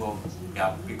two? Or,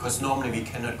 yeah, because normally we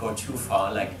cannot go too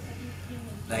far. Like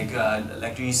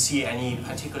do you see any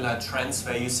particular trends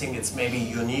where you think it's maybe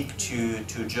unique to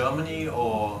Germany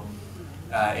or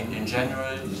in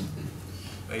general?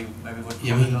 Where you maybe would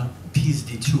comment on?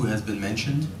 PSD2 has been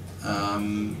mentioned.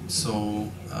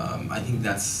 I think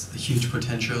that's a huge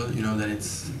potential, you know, that it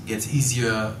gets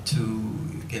easier to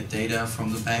get data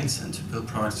from the banks and to build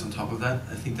products on top of that.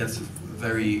 I think that's a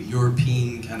very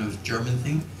European kind of German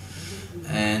thing.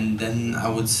 And then I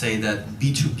would say that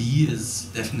B2B is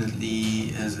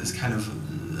definitely has kind of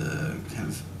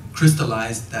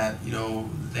crystallized that, you know,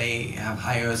 they have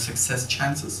higher success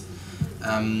chances,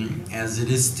 as it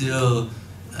is still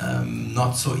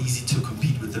not so easy to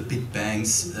compete with the big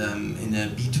banks in a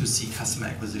B2C customer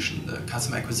acquisition. The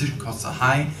customer acquisition costs are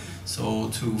high, so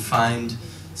to find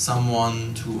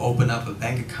someone to open up a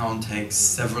bank account takes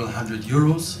several hundred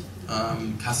euros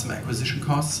customer acquisition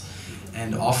costs,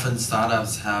 and often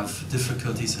startups have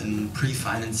difficulties in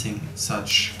pre-financing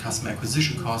such customer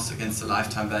acquisition costs against a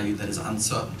lifetime value that is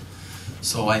uncertain.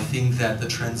 So I think that the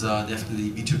trends are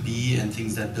definitely B2B and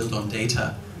things that build on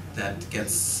data that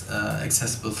gets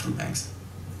accessible through banks.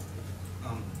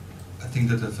 I think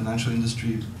that the financial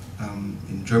industry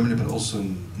in Germany, but also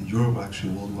in Europe,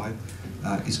 actually worldwide,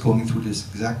 is going through this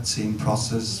exact same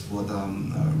process what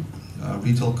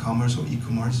retail commerce or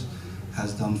e-commerce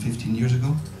has done 15 years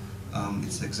ago.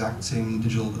 It's the exact same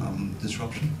digital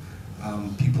disruption.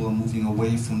 People are moving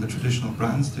away from the traditional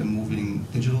brands, they're moving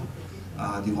digital.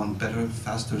 They want better,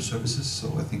 faster services,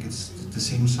 so I think it's the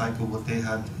same cycle what they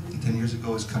had 10 years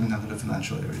ago is coming out of the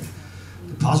financial area.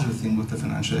 The positive thing with the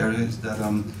financial area is that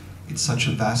it's such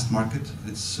a vast market,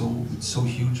 it's so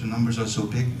huge, the numbers are so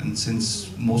big, and since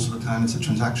most of the time it's a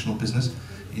transactional business,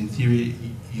 in theory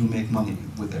you make money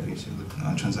with every single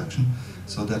transaction.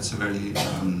 So that's a very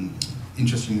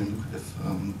interesting and lucrative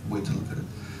way to look at it.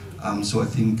 So I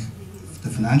think the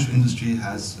financial industry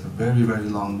has a very, very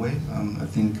long way. I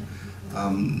think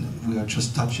we are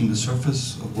just touching the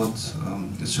surface of what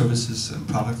the services and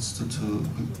products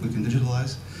we can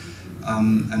digitalize.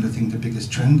 And I think the biggest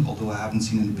trend, although I haven't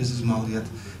seen any business model yet,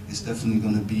 is definitely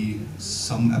going to be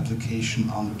some application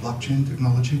on the blockchain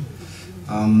technology.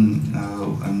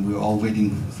 And we're all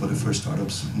waiting for the first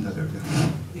startups in that area.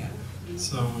 Yeah.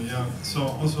 So yeah, so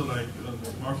also like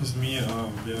Marcus and me,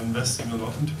 we are investing a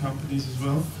lot into companies as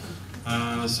well.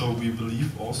 So we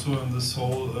believe also in this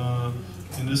whole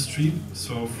industry.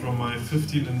 So from my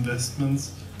 15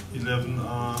 investments, 11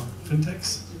 are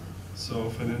fintechs. So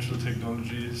financial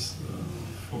technologies,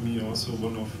 for me also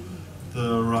one of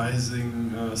the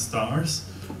rising stars.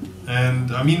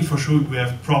 And I mean, for sure we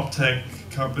have prop tech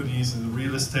companies in the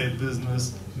real estate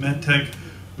business, med tech,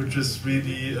 which is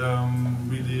really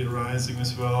really rising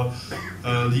as well,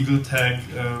 legal tech,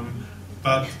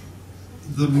 but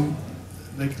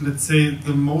let's say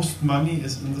the most money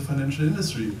is in the financial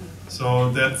industry.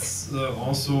 So that's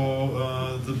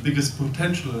also the biggest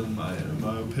potential in my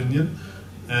opinion.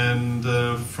 And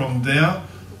from there,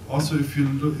 also if you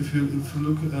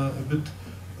look a bit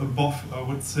above, I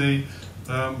would say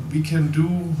we can do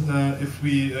if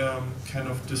we kind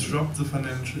of disrupt the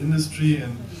financial industry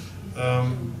and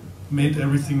made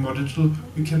everything more digital,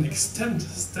 we can extend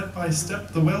step by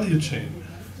step the value chain.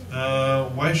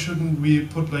 Why shouldn't we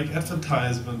put like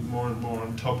advertisement more and more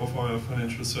on top of our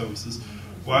financial services?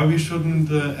 Why we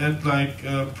shouldn't add like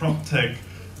prop tech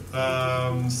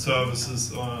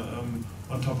services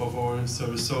on top of our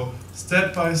service? So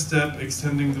step by step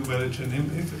extending the value chain.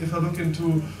 If I look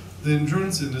into the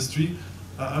insurance industry,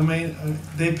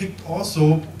 they picked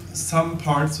also some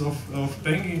parts of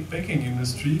banking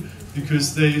industry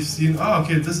because they've seen,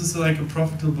 okay, this is like a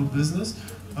profitable business.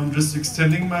 I'm just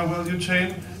extending my value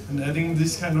chain and adding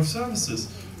these kind of services.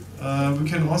 We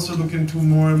can also look into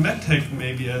more medtech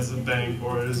maybe as a bank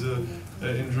or as an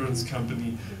insurance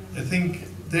company. I think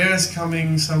there's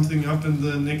coming something up in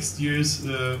the next years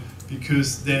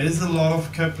because there is a lot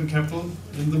of capital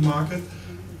in the market,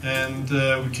 and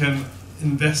we can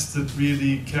invest it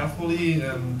really carefully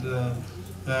and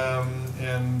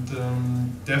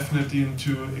definitely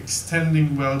into extending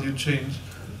value chain,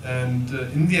 and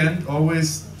in the end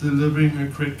always delivering a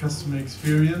great customer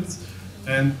experience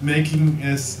and making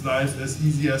life as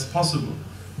easy as possible.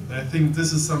 And I think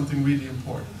this is something really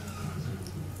important.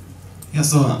 Yeah,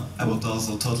 so I would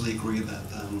also totally agree that,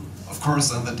 of course,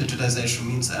 the digitization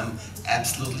means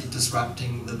absolutely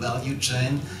disrupting the value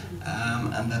chain,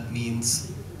 and that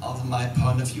means, also my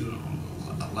point of view,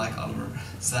 like Oliver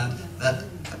said, that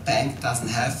a bank doesn't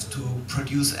have to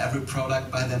produce every product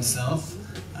by themselves,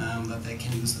 that they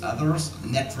can use others.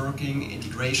 Networking,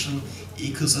 integration,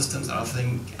 ecosystems,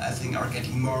 I think are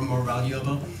getting more and more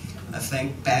valuable. I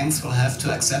think banks will have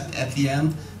to accept at the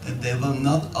end that they will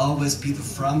not always be the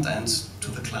front end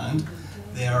to the client.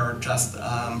 They are just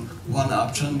one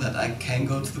option, that I can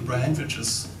go to the branch, which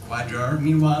is quite rare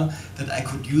meanwhile, that I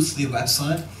could use the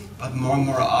website, but more and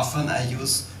more often I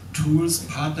use tools,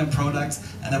 partner products,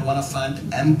 and I want to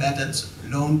find embedded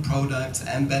loan products,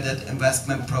 embedded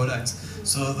investment products.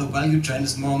 So the value chain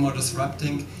is more and more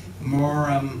disrupting.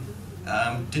 More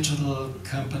digital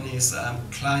companies,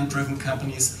 client-driven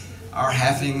companies are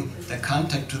having the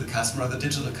contact to the customer, the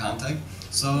digital contact.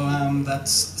 So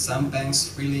that's some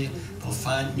banks really will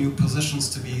find new positions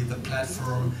to be the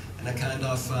platform in a kind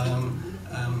of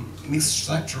mixed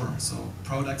structure. So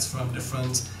products from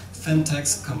different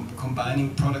fintechs,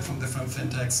 combining products from different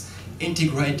fintechs,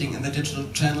 integrating in the digital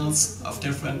channels of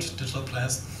different digital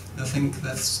players. I think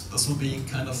this will be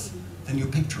kind of the new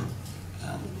picture.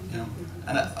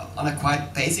 And on a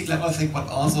quite basic level, I think what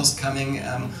also is coming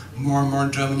more and more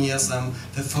in Germany is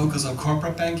the focus on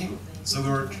corporate banking. So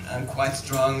we're quite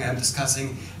strong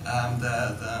discussing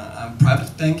the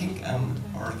private banking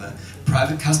or the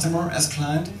private customer as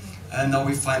client. And now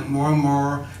we find more and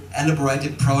more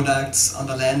elaborated products on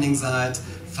the lending side,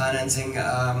 financing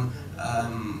the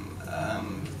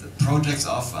projects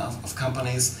of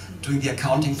companies, doing the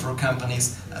accounting for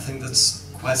companies. I think that's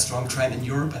quite a strong trend in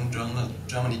Europe and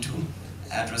Germany too,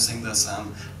 addressing this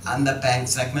underbanked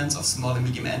segments of small and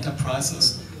medium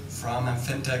enterprises from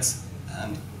fintechs.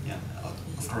 And yeah,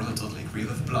 of course I totally agree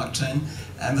with the blockchain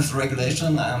and with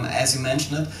regulation. As you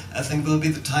mentioned it, I think will be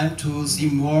the time to see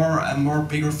more and more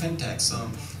bigger fintechs. So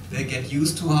they get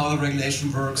used to how the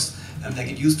regulation works, and they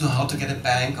get used to how to get a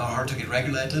bank or how to get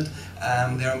regulated.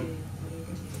 They're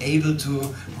able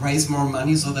to raise more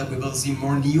money, so that we will see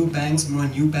more new banks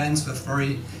with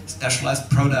very specialized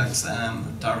products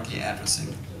directly addressing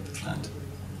the client.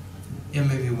 Yeah,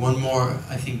 maybe one more,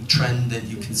 I think, trend that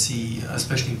you can see,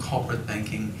 especially in corporate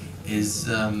banking, is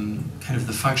kind of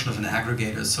the function of an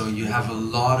aggregator. So you have a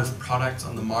lot of products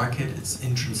on the market, it's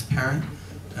intransparent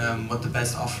what the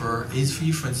best offer is for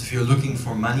you. For instance, if you're looking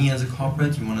for money as a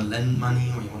corporate, you want to lend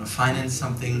money or you want to finance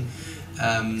something,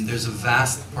 there's a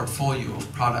vast portfolio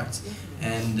of products.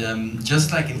 And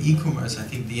just like in e-commerce, I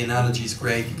think the analogy is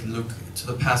great. You can look to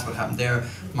the past, what happened there.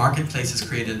 Marketplaces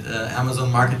created,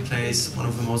 Amazon Marketplace, one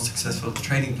of the most successful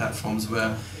trading platforms,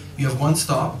 where you have one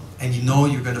stop and you know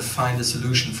you're going to find a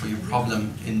solution for your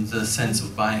problem in the sense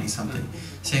of buying something.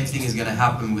 Same thing is going to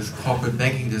happen with corporate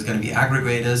banking. There's going to be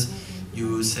aggregators.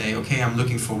 You say, okay, I'm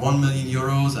looking for 1 million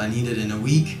euros, I need it in a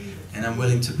week, and I'm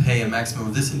willing to pay a maximum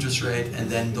of this interest rate, and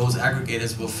then those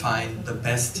aggregators will find the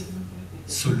best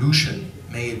solution,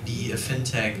 may it be a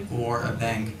fintech or a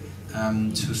bank,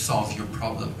 to solve your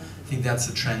problem. I think that's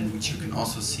a trend which you can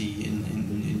also see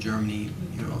in Germany,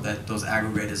 you know, that those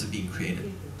aggregators are being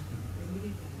created.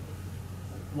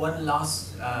 One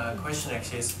last question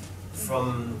actually is,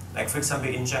 from, like, for example,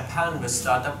 in Japan with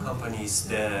startup companies,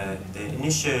 the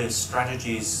initial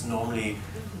strategy is normally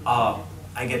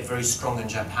I get very strong in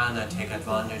Japan, I take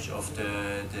advantage of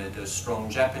the strong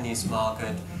Japanese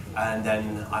market, and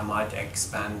then I might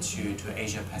expand to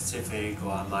Asia Pacific,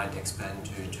 or I might expand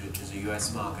to the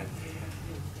US market.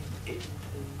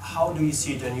 How do you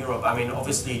see it in Europe? I mean,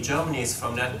 obviously Germany is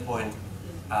from that point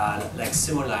like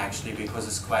similar actually, because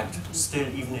it's quite still,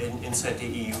 even inside the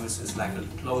EU, it's like a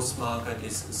closed market,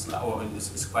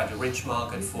 it's quite a rich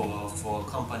market for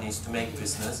companies to make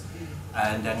business.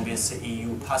 And then with the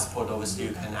EU passport, obviously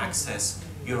you can access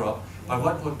Europe. But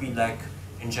what would be like,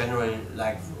 in general,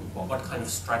 like what kind of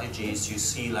strategies you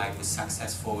see like with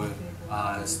successful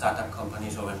startup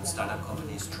companies, or when startup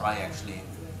companies try actually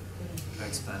to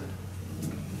expand?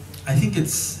 I think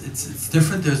it's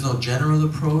different. There's no general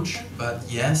approach, but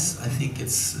yes, I think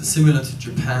it's similar to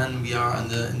Japan. We are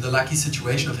in the lucky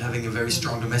situation of having a very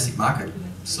strong domestic market.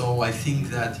 So I think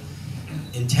that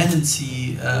in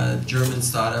tendency, German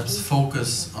startups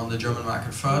focus on the German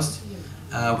market first.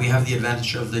 We have the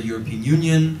advantage of the European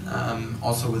Union,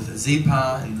 also with the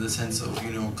SEPA, in the sense of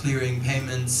clearing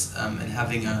payments and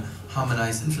having a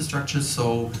harmonized infrastructure.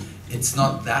 So it's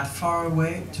not that far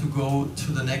away to go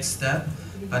to the next step.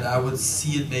 But I would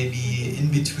see it maybe in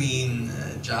between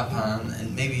Japan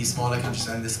and maybe smaller countries,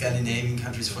 like the Scandinavian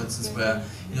countries, for instance, where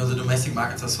the domestic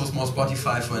markets are so small.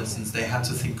 Spotify, for instance, they had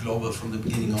to think global from the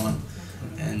beginning on,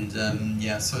 and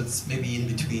yeah, so it's maybe in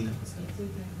between.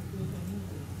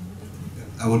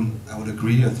 I would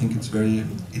agree. I think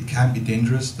it can be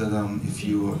dangerous that if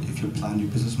you plan your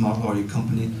business model or your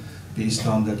company based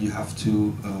on that, you have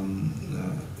to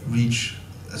reach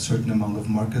a certain amount of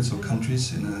markets or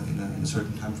countries in a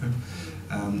certain time frame.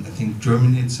 I think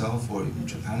Germany itself, or even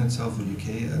Japan itself, or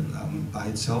UK by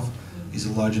itself is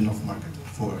a large enough market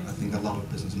for, I think, a lot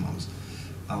of business models.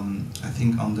 I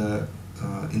think in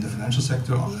the financial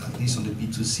sector, at least on the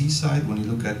B2C side, when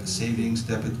you look at savings,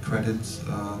 debit, credit,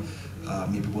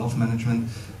 maybe wealth management,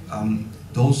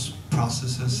 those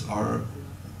processes are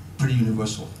pretty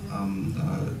universal.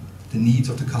 The needs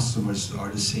of the customers are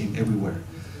the same everywhere.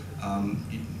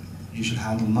 You should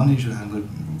handle money, you should handle it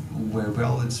very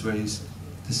well. It's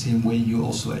the same way you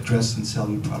also address and sell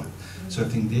your product. So I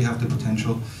think they have the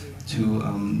potential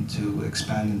to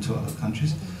expand into other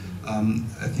countries.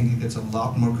 I think it gets a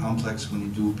lot more complex when you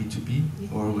do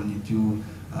B2B, or when you do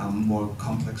more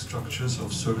complex structures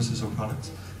of services or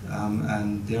products.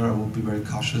 And there I will be very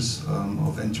cautious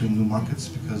of entering new markets,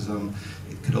 because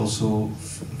it could also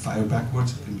fire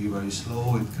backwards, it can be very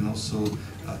slow, it can also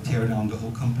tear down the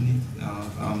whole company,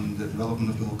 the development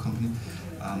of the whole company.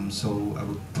 So I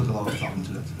would put a lot of thought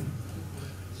into that.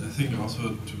 I think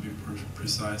also, to be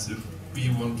precise, if we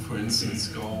want, for instance,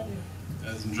 go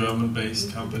as a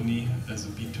German-based company, as a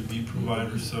B2B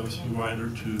provider, service provider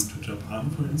to Japan,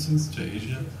 for instance, to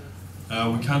Asia,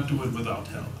 we can't do it without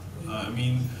help. I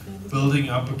mean, building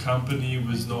up a company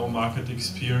with no market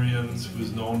experience,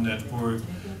 with no network,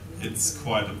 it's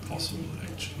quite impossible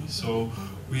actually. So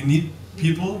we need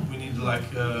people, we need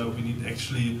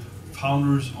actually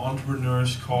founders,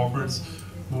 entrepreneurs, corporates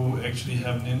who actually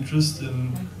have an interest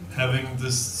in having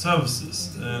these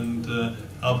services and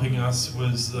helping us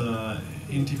with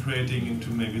integrating into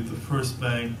maybe the first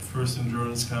bank, first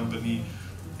insurance company,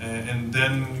 and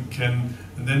then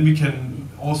we can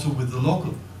also with the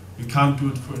local. We can't do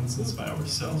it, for instance, by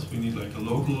ourselves. We need like a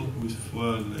local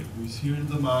who's here in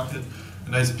the market.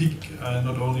 And I speak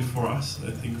not only for us,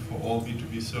 I think for all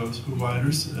B2B service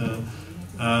providers,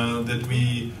 that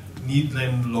we need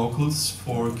then locals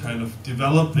for kind of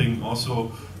developing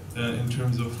also in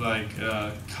terms of like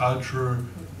culture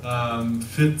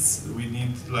fits. We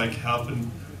need like help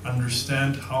and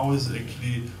understand how is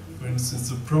actually, for instance,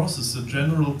 the process, the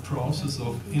general process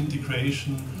of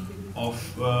integration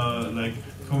of like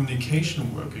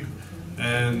communication working,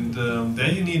 and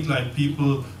there you need like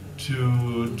people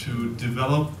to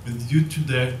develop with you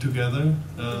together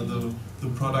the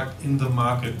product in the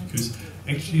market, because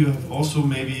actually you have also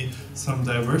maybe some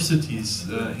diversities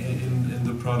in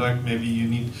the product. Maybe you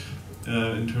need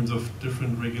in terms of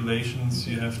different regulations,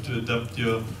 you have to adapt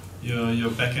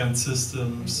your back-end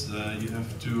systems, you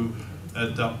have to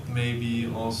adapt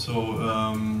maybe also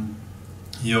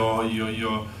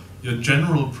your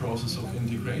general process of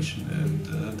integration,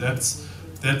 and that's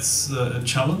a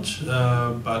challenge.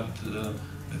 But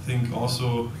I think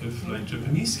also if like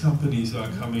Japanese companies are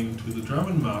coming to the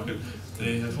German market,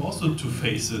 they have also to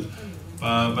face it.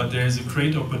 But there is a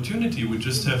great opportunity. We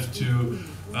just have to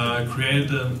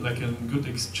create like a good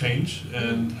exchange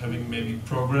and having maybe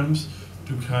programs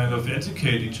to kind of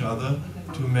educate each other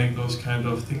to make those kind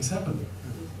of things happen.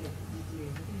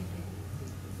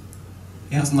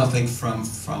 Yes, and I think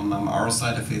from our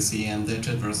side of VC and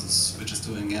NDGIT versus which is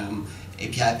doing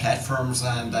API platforms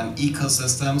and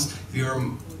ecosystems, we are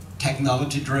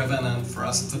technology driven, and for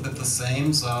us it's a bit the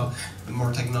same. So the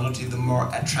more technology, the more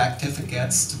attractive it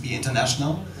gets to be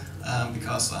international,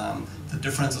 because the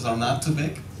differences are not too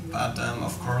big, but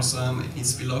of course it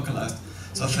needs to be localized.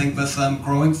 So I think with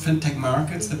growing fintech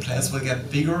markets, the players will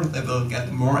get bigger, they will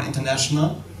get more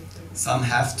international. Some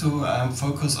have to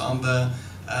focus on the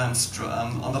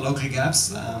local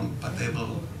gaps, but they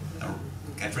will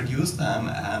get reduced.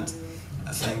 And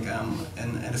I think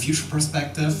in a future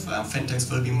perspective, fintechs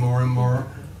will be more and more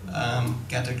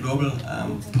get a global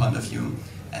point of view,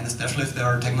 and especially if they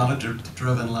are technology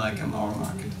driven like our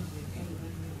market.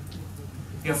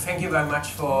 Yeah, thank you very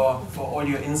much for all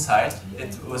your insight.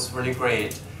 It was really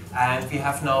great. And we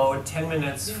have now 10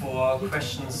 minutes for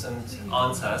questions and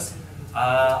answers.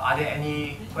 Are there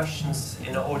any questions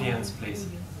in the audience, please?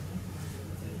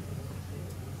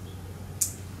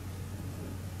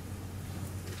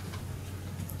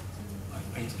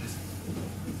 Wait, please.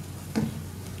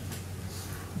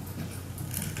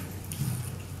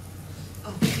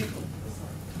 Oh, thank you.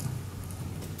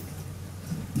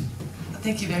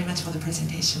 Thank you very much for the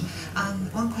presentation.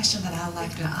 One question that I would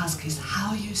like to ask is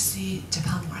how you see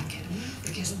Japan market,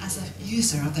 because as a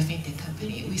user of the fintech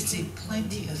company, we see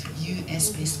plenty of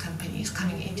US-based companies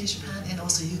coming into Japan and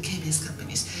also UK-based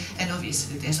companies, and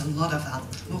obviously there's a lot of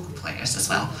local players as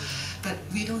well, but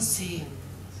we don't see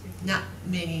not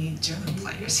many German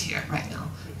players here right now.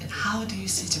 And how do you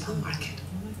see Japan market?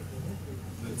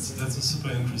 That's a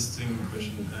super interesting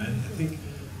question. I think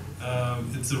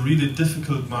it's a really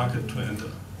difficult market to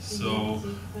enter. So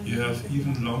you have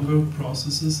even longer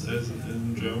processes as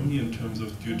in Germany in terms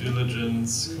of due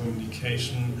diligence,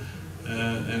 communication,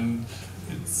 and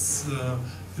it's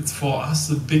for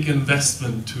us a big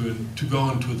investment to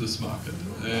go into this market.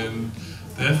 And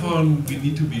therefore we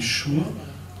need to be sure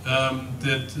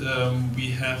that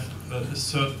we have a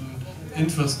certain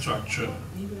infrastructure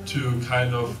to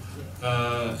kind of,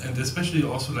 and especially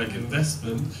also like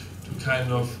investment, to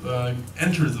kind of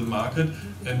enter the market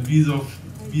and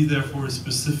be there for a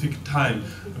specific time.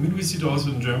 I mean, we see it also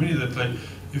in Germany that like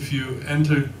if you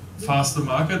enter faster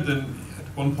market, then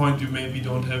at one point you maybe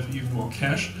don't have even more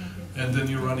cash, and then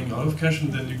you're running out of cash,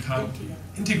 and then you can't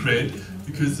integrate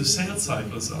because the sales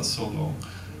cycles are so long.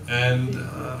 And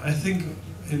I think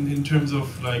in terms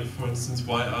of like, for instance,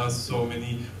 why are so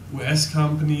many US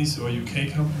companies or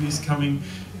UK companies coming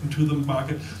into the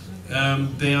market?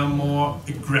 They are more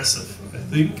aggressive, I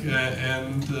think,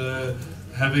 and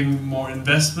having more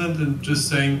investment and just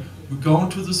saying, we go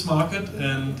into this market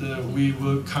and we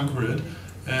will conquer it.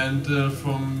 And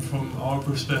from our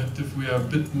perspective, we are a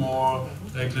bit more,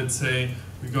 like, let's say,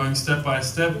 we're going step by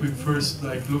step. We first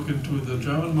like look into the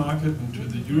German market, into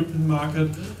the European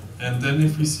market, and then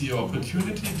if we see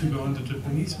opportunity to go in the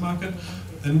Japanese market,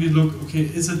 then we look, okay,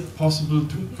 is it possible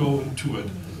to go into it?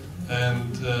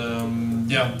 And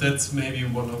yeah, that's maybe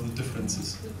one of the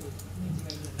differences.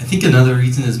 I think another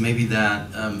reason is maybe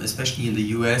that, especially in the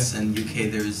US and UK,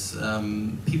 there's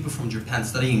people from Japan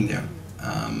studying there.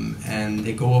 And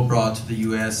they go abroad to the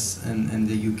US and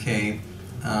the UK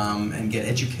and get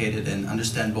educated and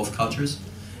understand both cultures.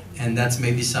 And that's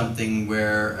maybe something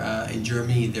where in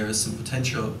Germany there is some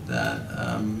potential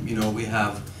that you know, we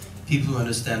have people who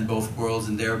understand both worlds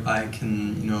and thereby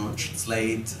can, you know,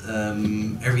 translate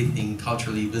everything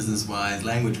culturally, business-wise,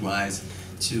 language-wise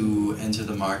to enter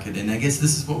the market. And I guess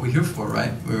this is what we're here for,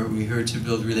 right? We're here to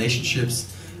build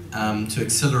relationships, to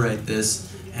accelerate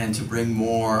this, and to bring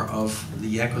more of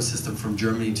the ecosystem from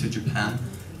Germany to Japan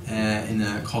in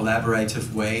a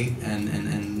collaborative way.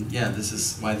 And yeah, this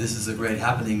is why this is a great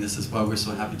happening. This is why we're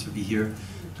so happy to be here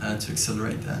to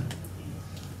accelerate that.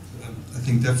 I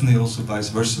think definitely also vice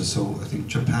versa. So I think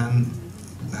Japan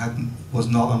was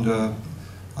not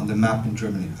on the map in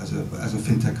Germany as a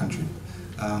fintech country.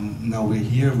 Now we're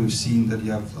here. We've seen that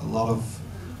you have a lot of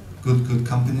good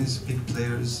companies, big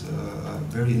players,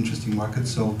 very interesting market.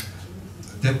 So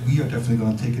that we are definitely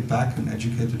going to take it back and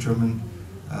educate the German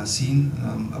scene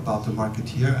about the market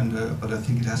here. And but I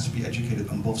think it has to be educated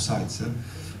on both sides.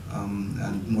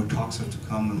 And more talks have to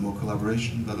come and more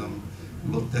collaboration. But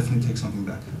we will definitely take something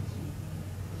back.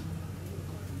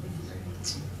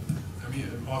 I mean,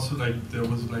 also like there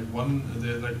was like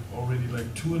already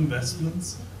like 2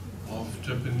 investments of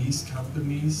Japanese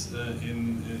companies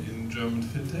in German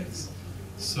fintechs.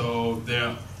 So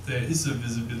there is a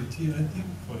visibility, I think.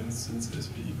 For instance,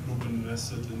 SBE Group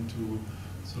invested into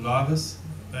Solaris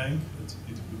Bank, it's a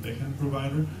B2B backend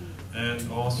provider,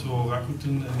 and also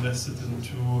Rakuten invested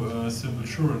into Simple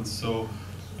Assurance. So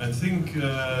I think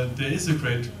there is a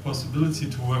great possibility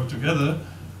to work together.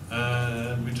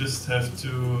 We just have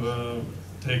to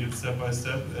take it step by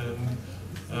step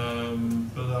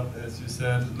and build up, as you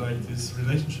said, like these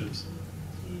relationships.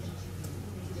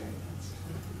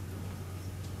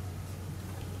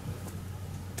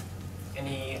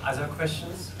 Any other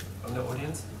questions from the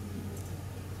audience?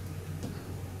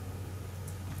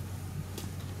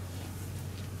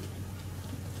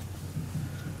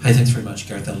 Hey, thanks very much.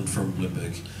 Gareth Allen from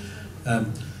Bloomberg.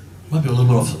 Might be a little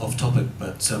bit off topic,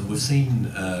 but we've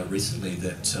seen recently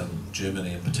that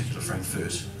Germany, in particular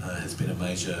Frankfurt, has been a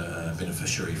major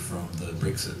beneficiary from the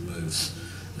Brexit moves,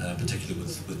 particularly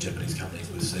with Japanese companies.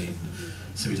 We've seen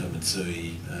Sumitomo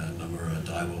Mitsui, Nomura,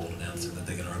 Daiwa announcing that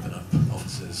they're going to open up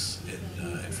offices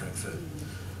in Frankfurt.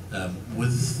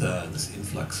 With this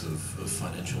influx of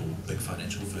big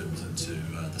financial firms into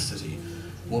the city,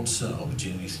 what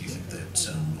opportunities do you think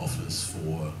that offers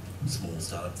for small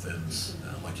startup firms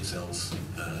like yourselves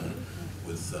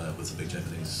with the big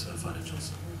Japanese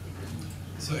financials?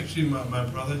 So actually my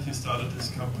brother, he started his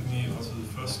company, also the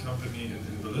first company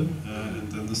in Berlin,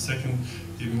 and then the second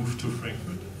he moved to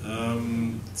Frankfurt.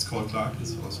 It's called Clark,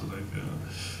 it's also like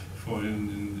for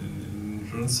in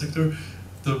insurance sector.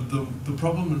 The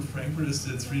problem in Frankfurt is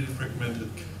that it's really fragmented.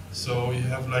 So you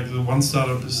have like the one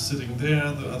startup is sitting there,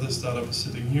 the other startup is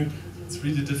sitting here. It's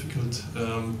really difficult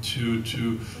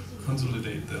to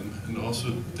consolidate them, and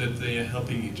also that they are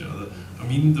helping each other. I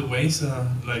mean, the ways are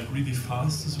like really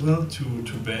fast as well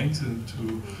to banks and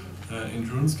to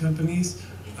insurance companies,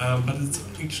 but it's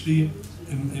actually,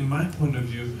 in my point of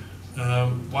view,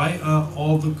 why are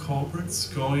all the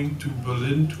corporates going to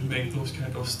Berlin to make those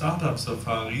kind of startup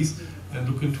safaris and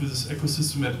look into this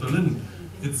ecosystem at Berlin?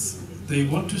 They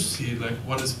want to see like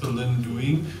what is Berlin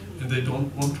doing, and they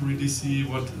don't want to really see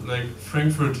what like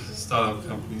Frankfurt startup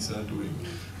companies are doing.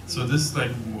 So this is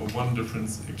like one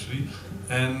difference actually,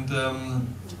 and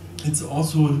it's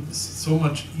also so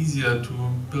much easier to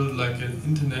build like an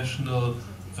international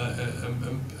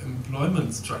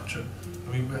employment structure.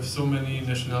 I mean, we have so many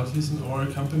nationalities in our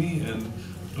company, and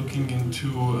looking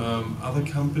into other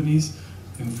companies.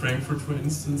 In Frankfurt, for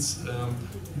instance,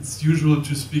 it's usual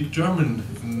to speak German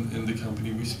in the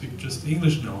company. We speak just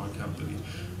English in our company.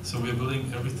 So we're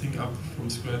building everything up from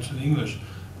scratch in English.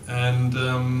 And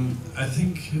I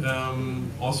think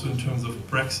also in terms of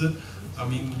Brexit, I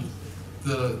mean,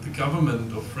 the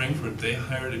government of Frankfurt, they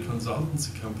hired a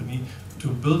consultancy company to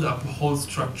build up a whole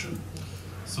structure.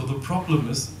 So the problem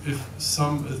is if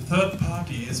a third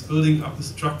party is building up a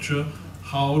structure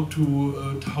how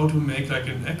to make like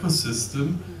an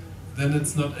ecosystem, then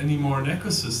it's not anymore an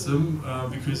ecosystem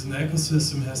because an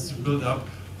ecosystem has to build up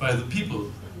by the people,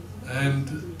 and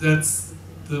that's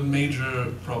the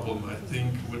major problem I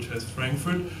think which has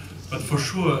Frankfurt. But for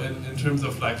sure, in terms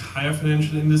of like higher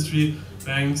financial industry,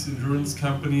 banks, insurance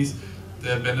companies,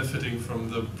 they're benefiting from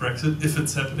the Brexit. If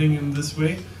it's happening in this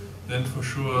way, then for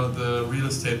sure the real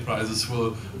estate prices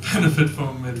will benefit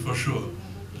from it for sure.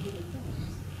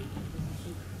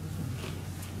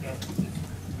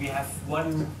 We have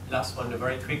one last one, a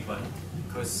very quick one,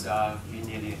 because we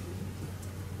nearly...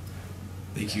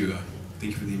 Thank you.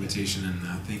 Thank you for the invitation, and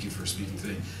thank you for speaking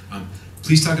today.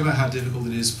 Please talk about how difficult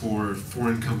it is for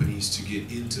foreign companies to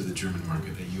get into the German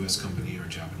market, a US company or a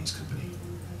Japanese company.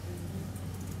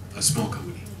 A small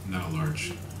company, not a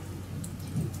large.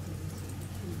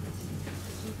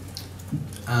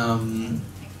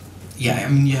 Yeah, I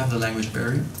mean, you have the language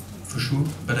barrier, for sure,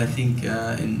 but I think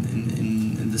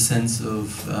in the sense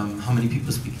of how many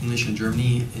people speak English in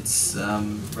Germany, it's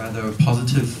rather a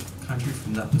positive country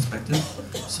from that perspective.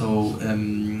 So,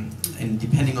 and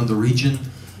depending on the region,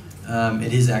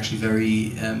 it is actually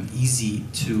very easy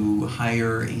to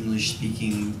hire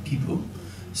English-speaking people.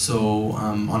 So,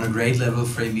 on a grade level,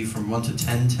 maybe from 1 to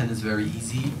 10, 10 is very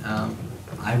easy.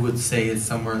 I would say it's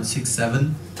somewhere 6,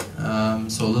 7,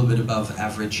 so a little bit above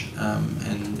average,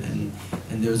 and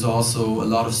there's also a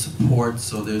lot of support.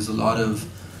 So there's a lot of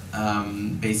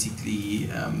basically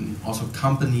also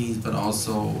companies, but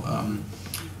also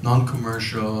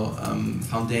non-commercial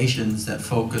foundations that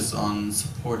focus on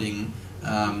supporting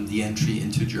the entry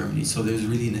into Germany. So there's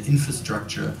really an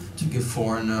infrastructure to give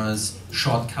foreigners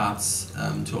shortcuts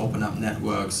to open up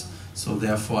networks. So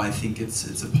therefore, I think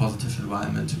it's a positive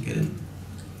environment to get in.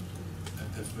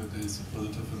 Definitely, it's a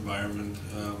positive environment.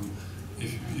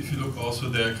 If you look also,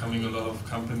 there are coming a lot of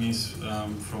companies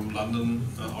from London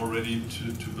already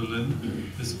to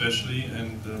Berlin, especially,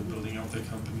 and building up their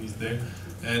companies there.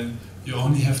 And you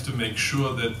only have to make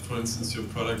sure that, for instance, your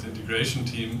product integration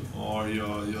team or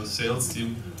your sales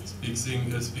team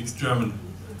speaks German.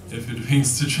 if you're doing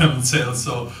German sales.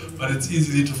 So, but it's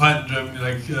easy to find in Germany,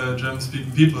 like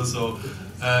German-speaking people. So,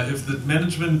 if the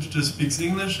management just speaks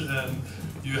English, and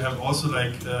you have also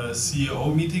like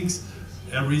CEO meetings,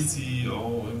 every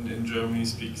CEO in Germany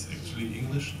speaks actually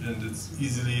English, and it's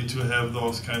easily to have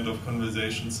those kind of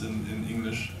conversations in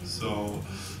English. So,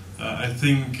 I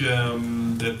think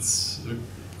that's a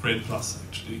great plus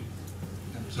actually.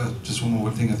 So just one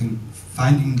more thing, I think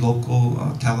finding local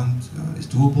talent is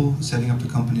doable, setting up the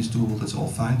company is doable, that's all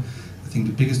fine. I think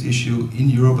the biggest issue in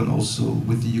Europe and also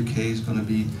with the UK is going to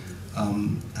be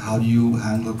how do you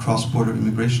handle cross-border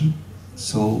immigration.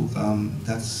 So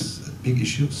that's a big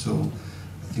issue. So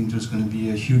I think there's going to be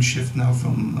a huge shift now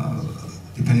from,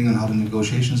 depending on how the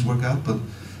negotiations work out, but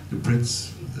the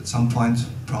Brits at some point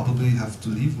probably have to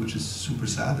leave, which is super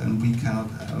sad, and we cannot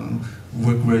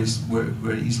work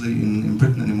very easily in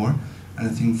Britain anymore. And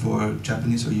I think for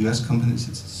Japanese or US companies,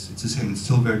 it's the same. It's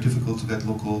still very difficult to get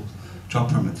local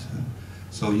job permit.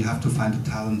 So you have to find the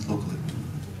talent locally.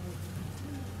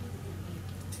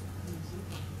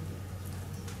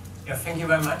 Yeah, thank you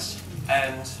very much.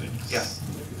 And yeah,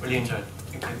 really enjoyed.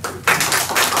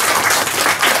 Thank you.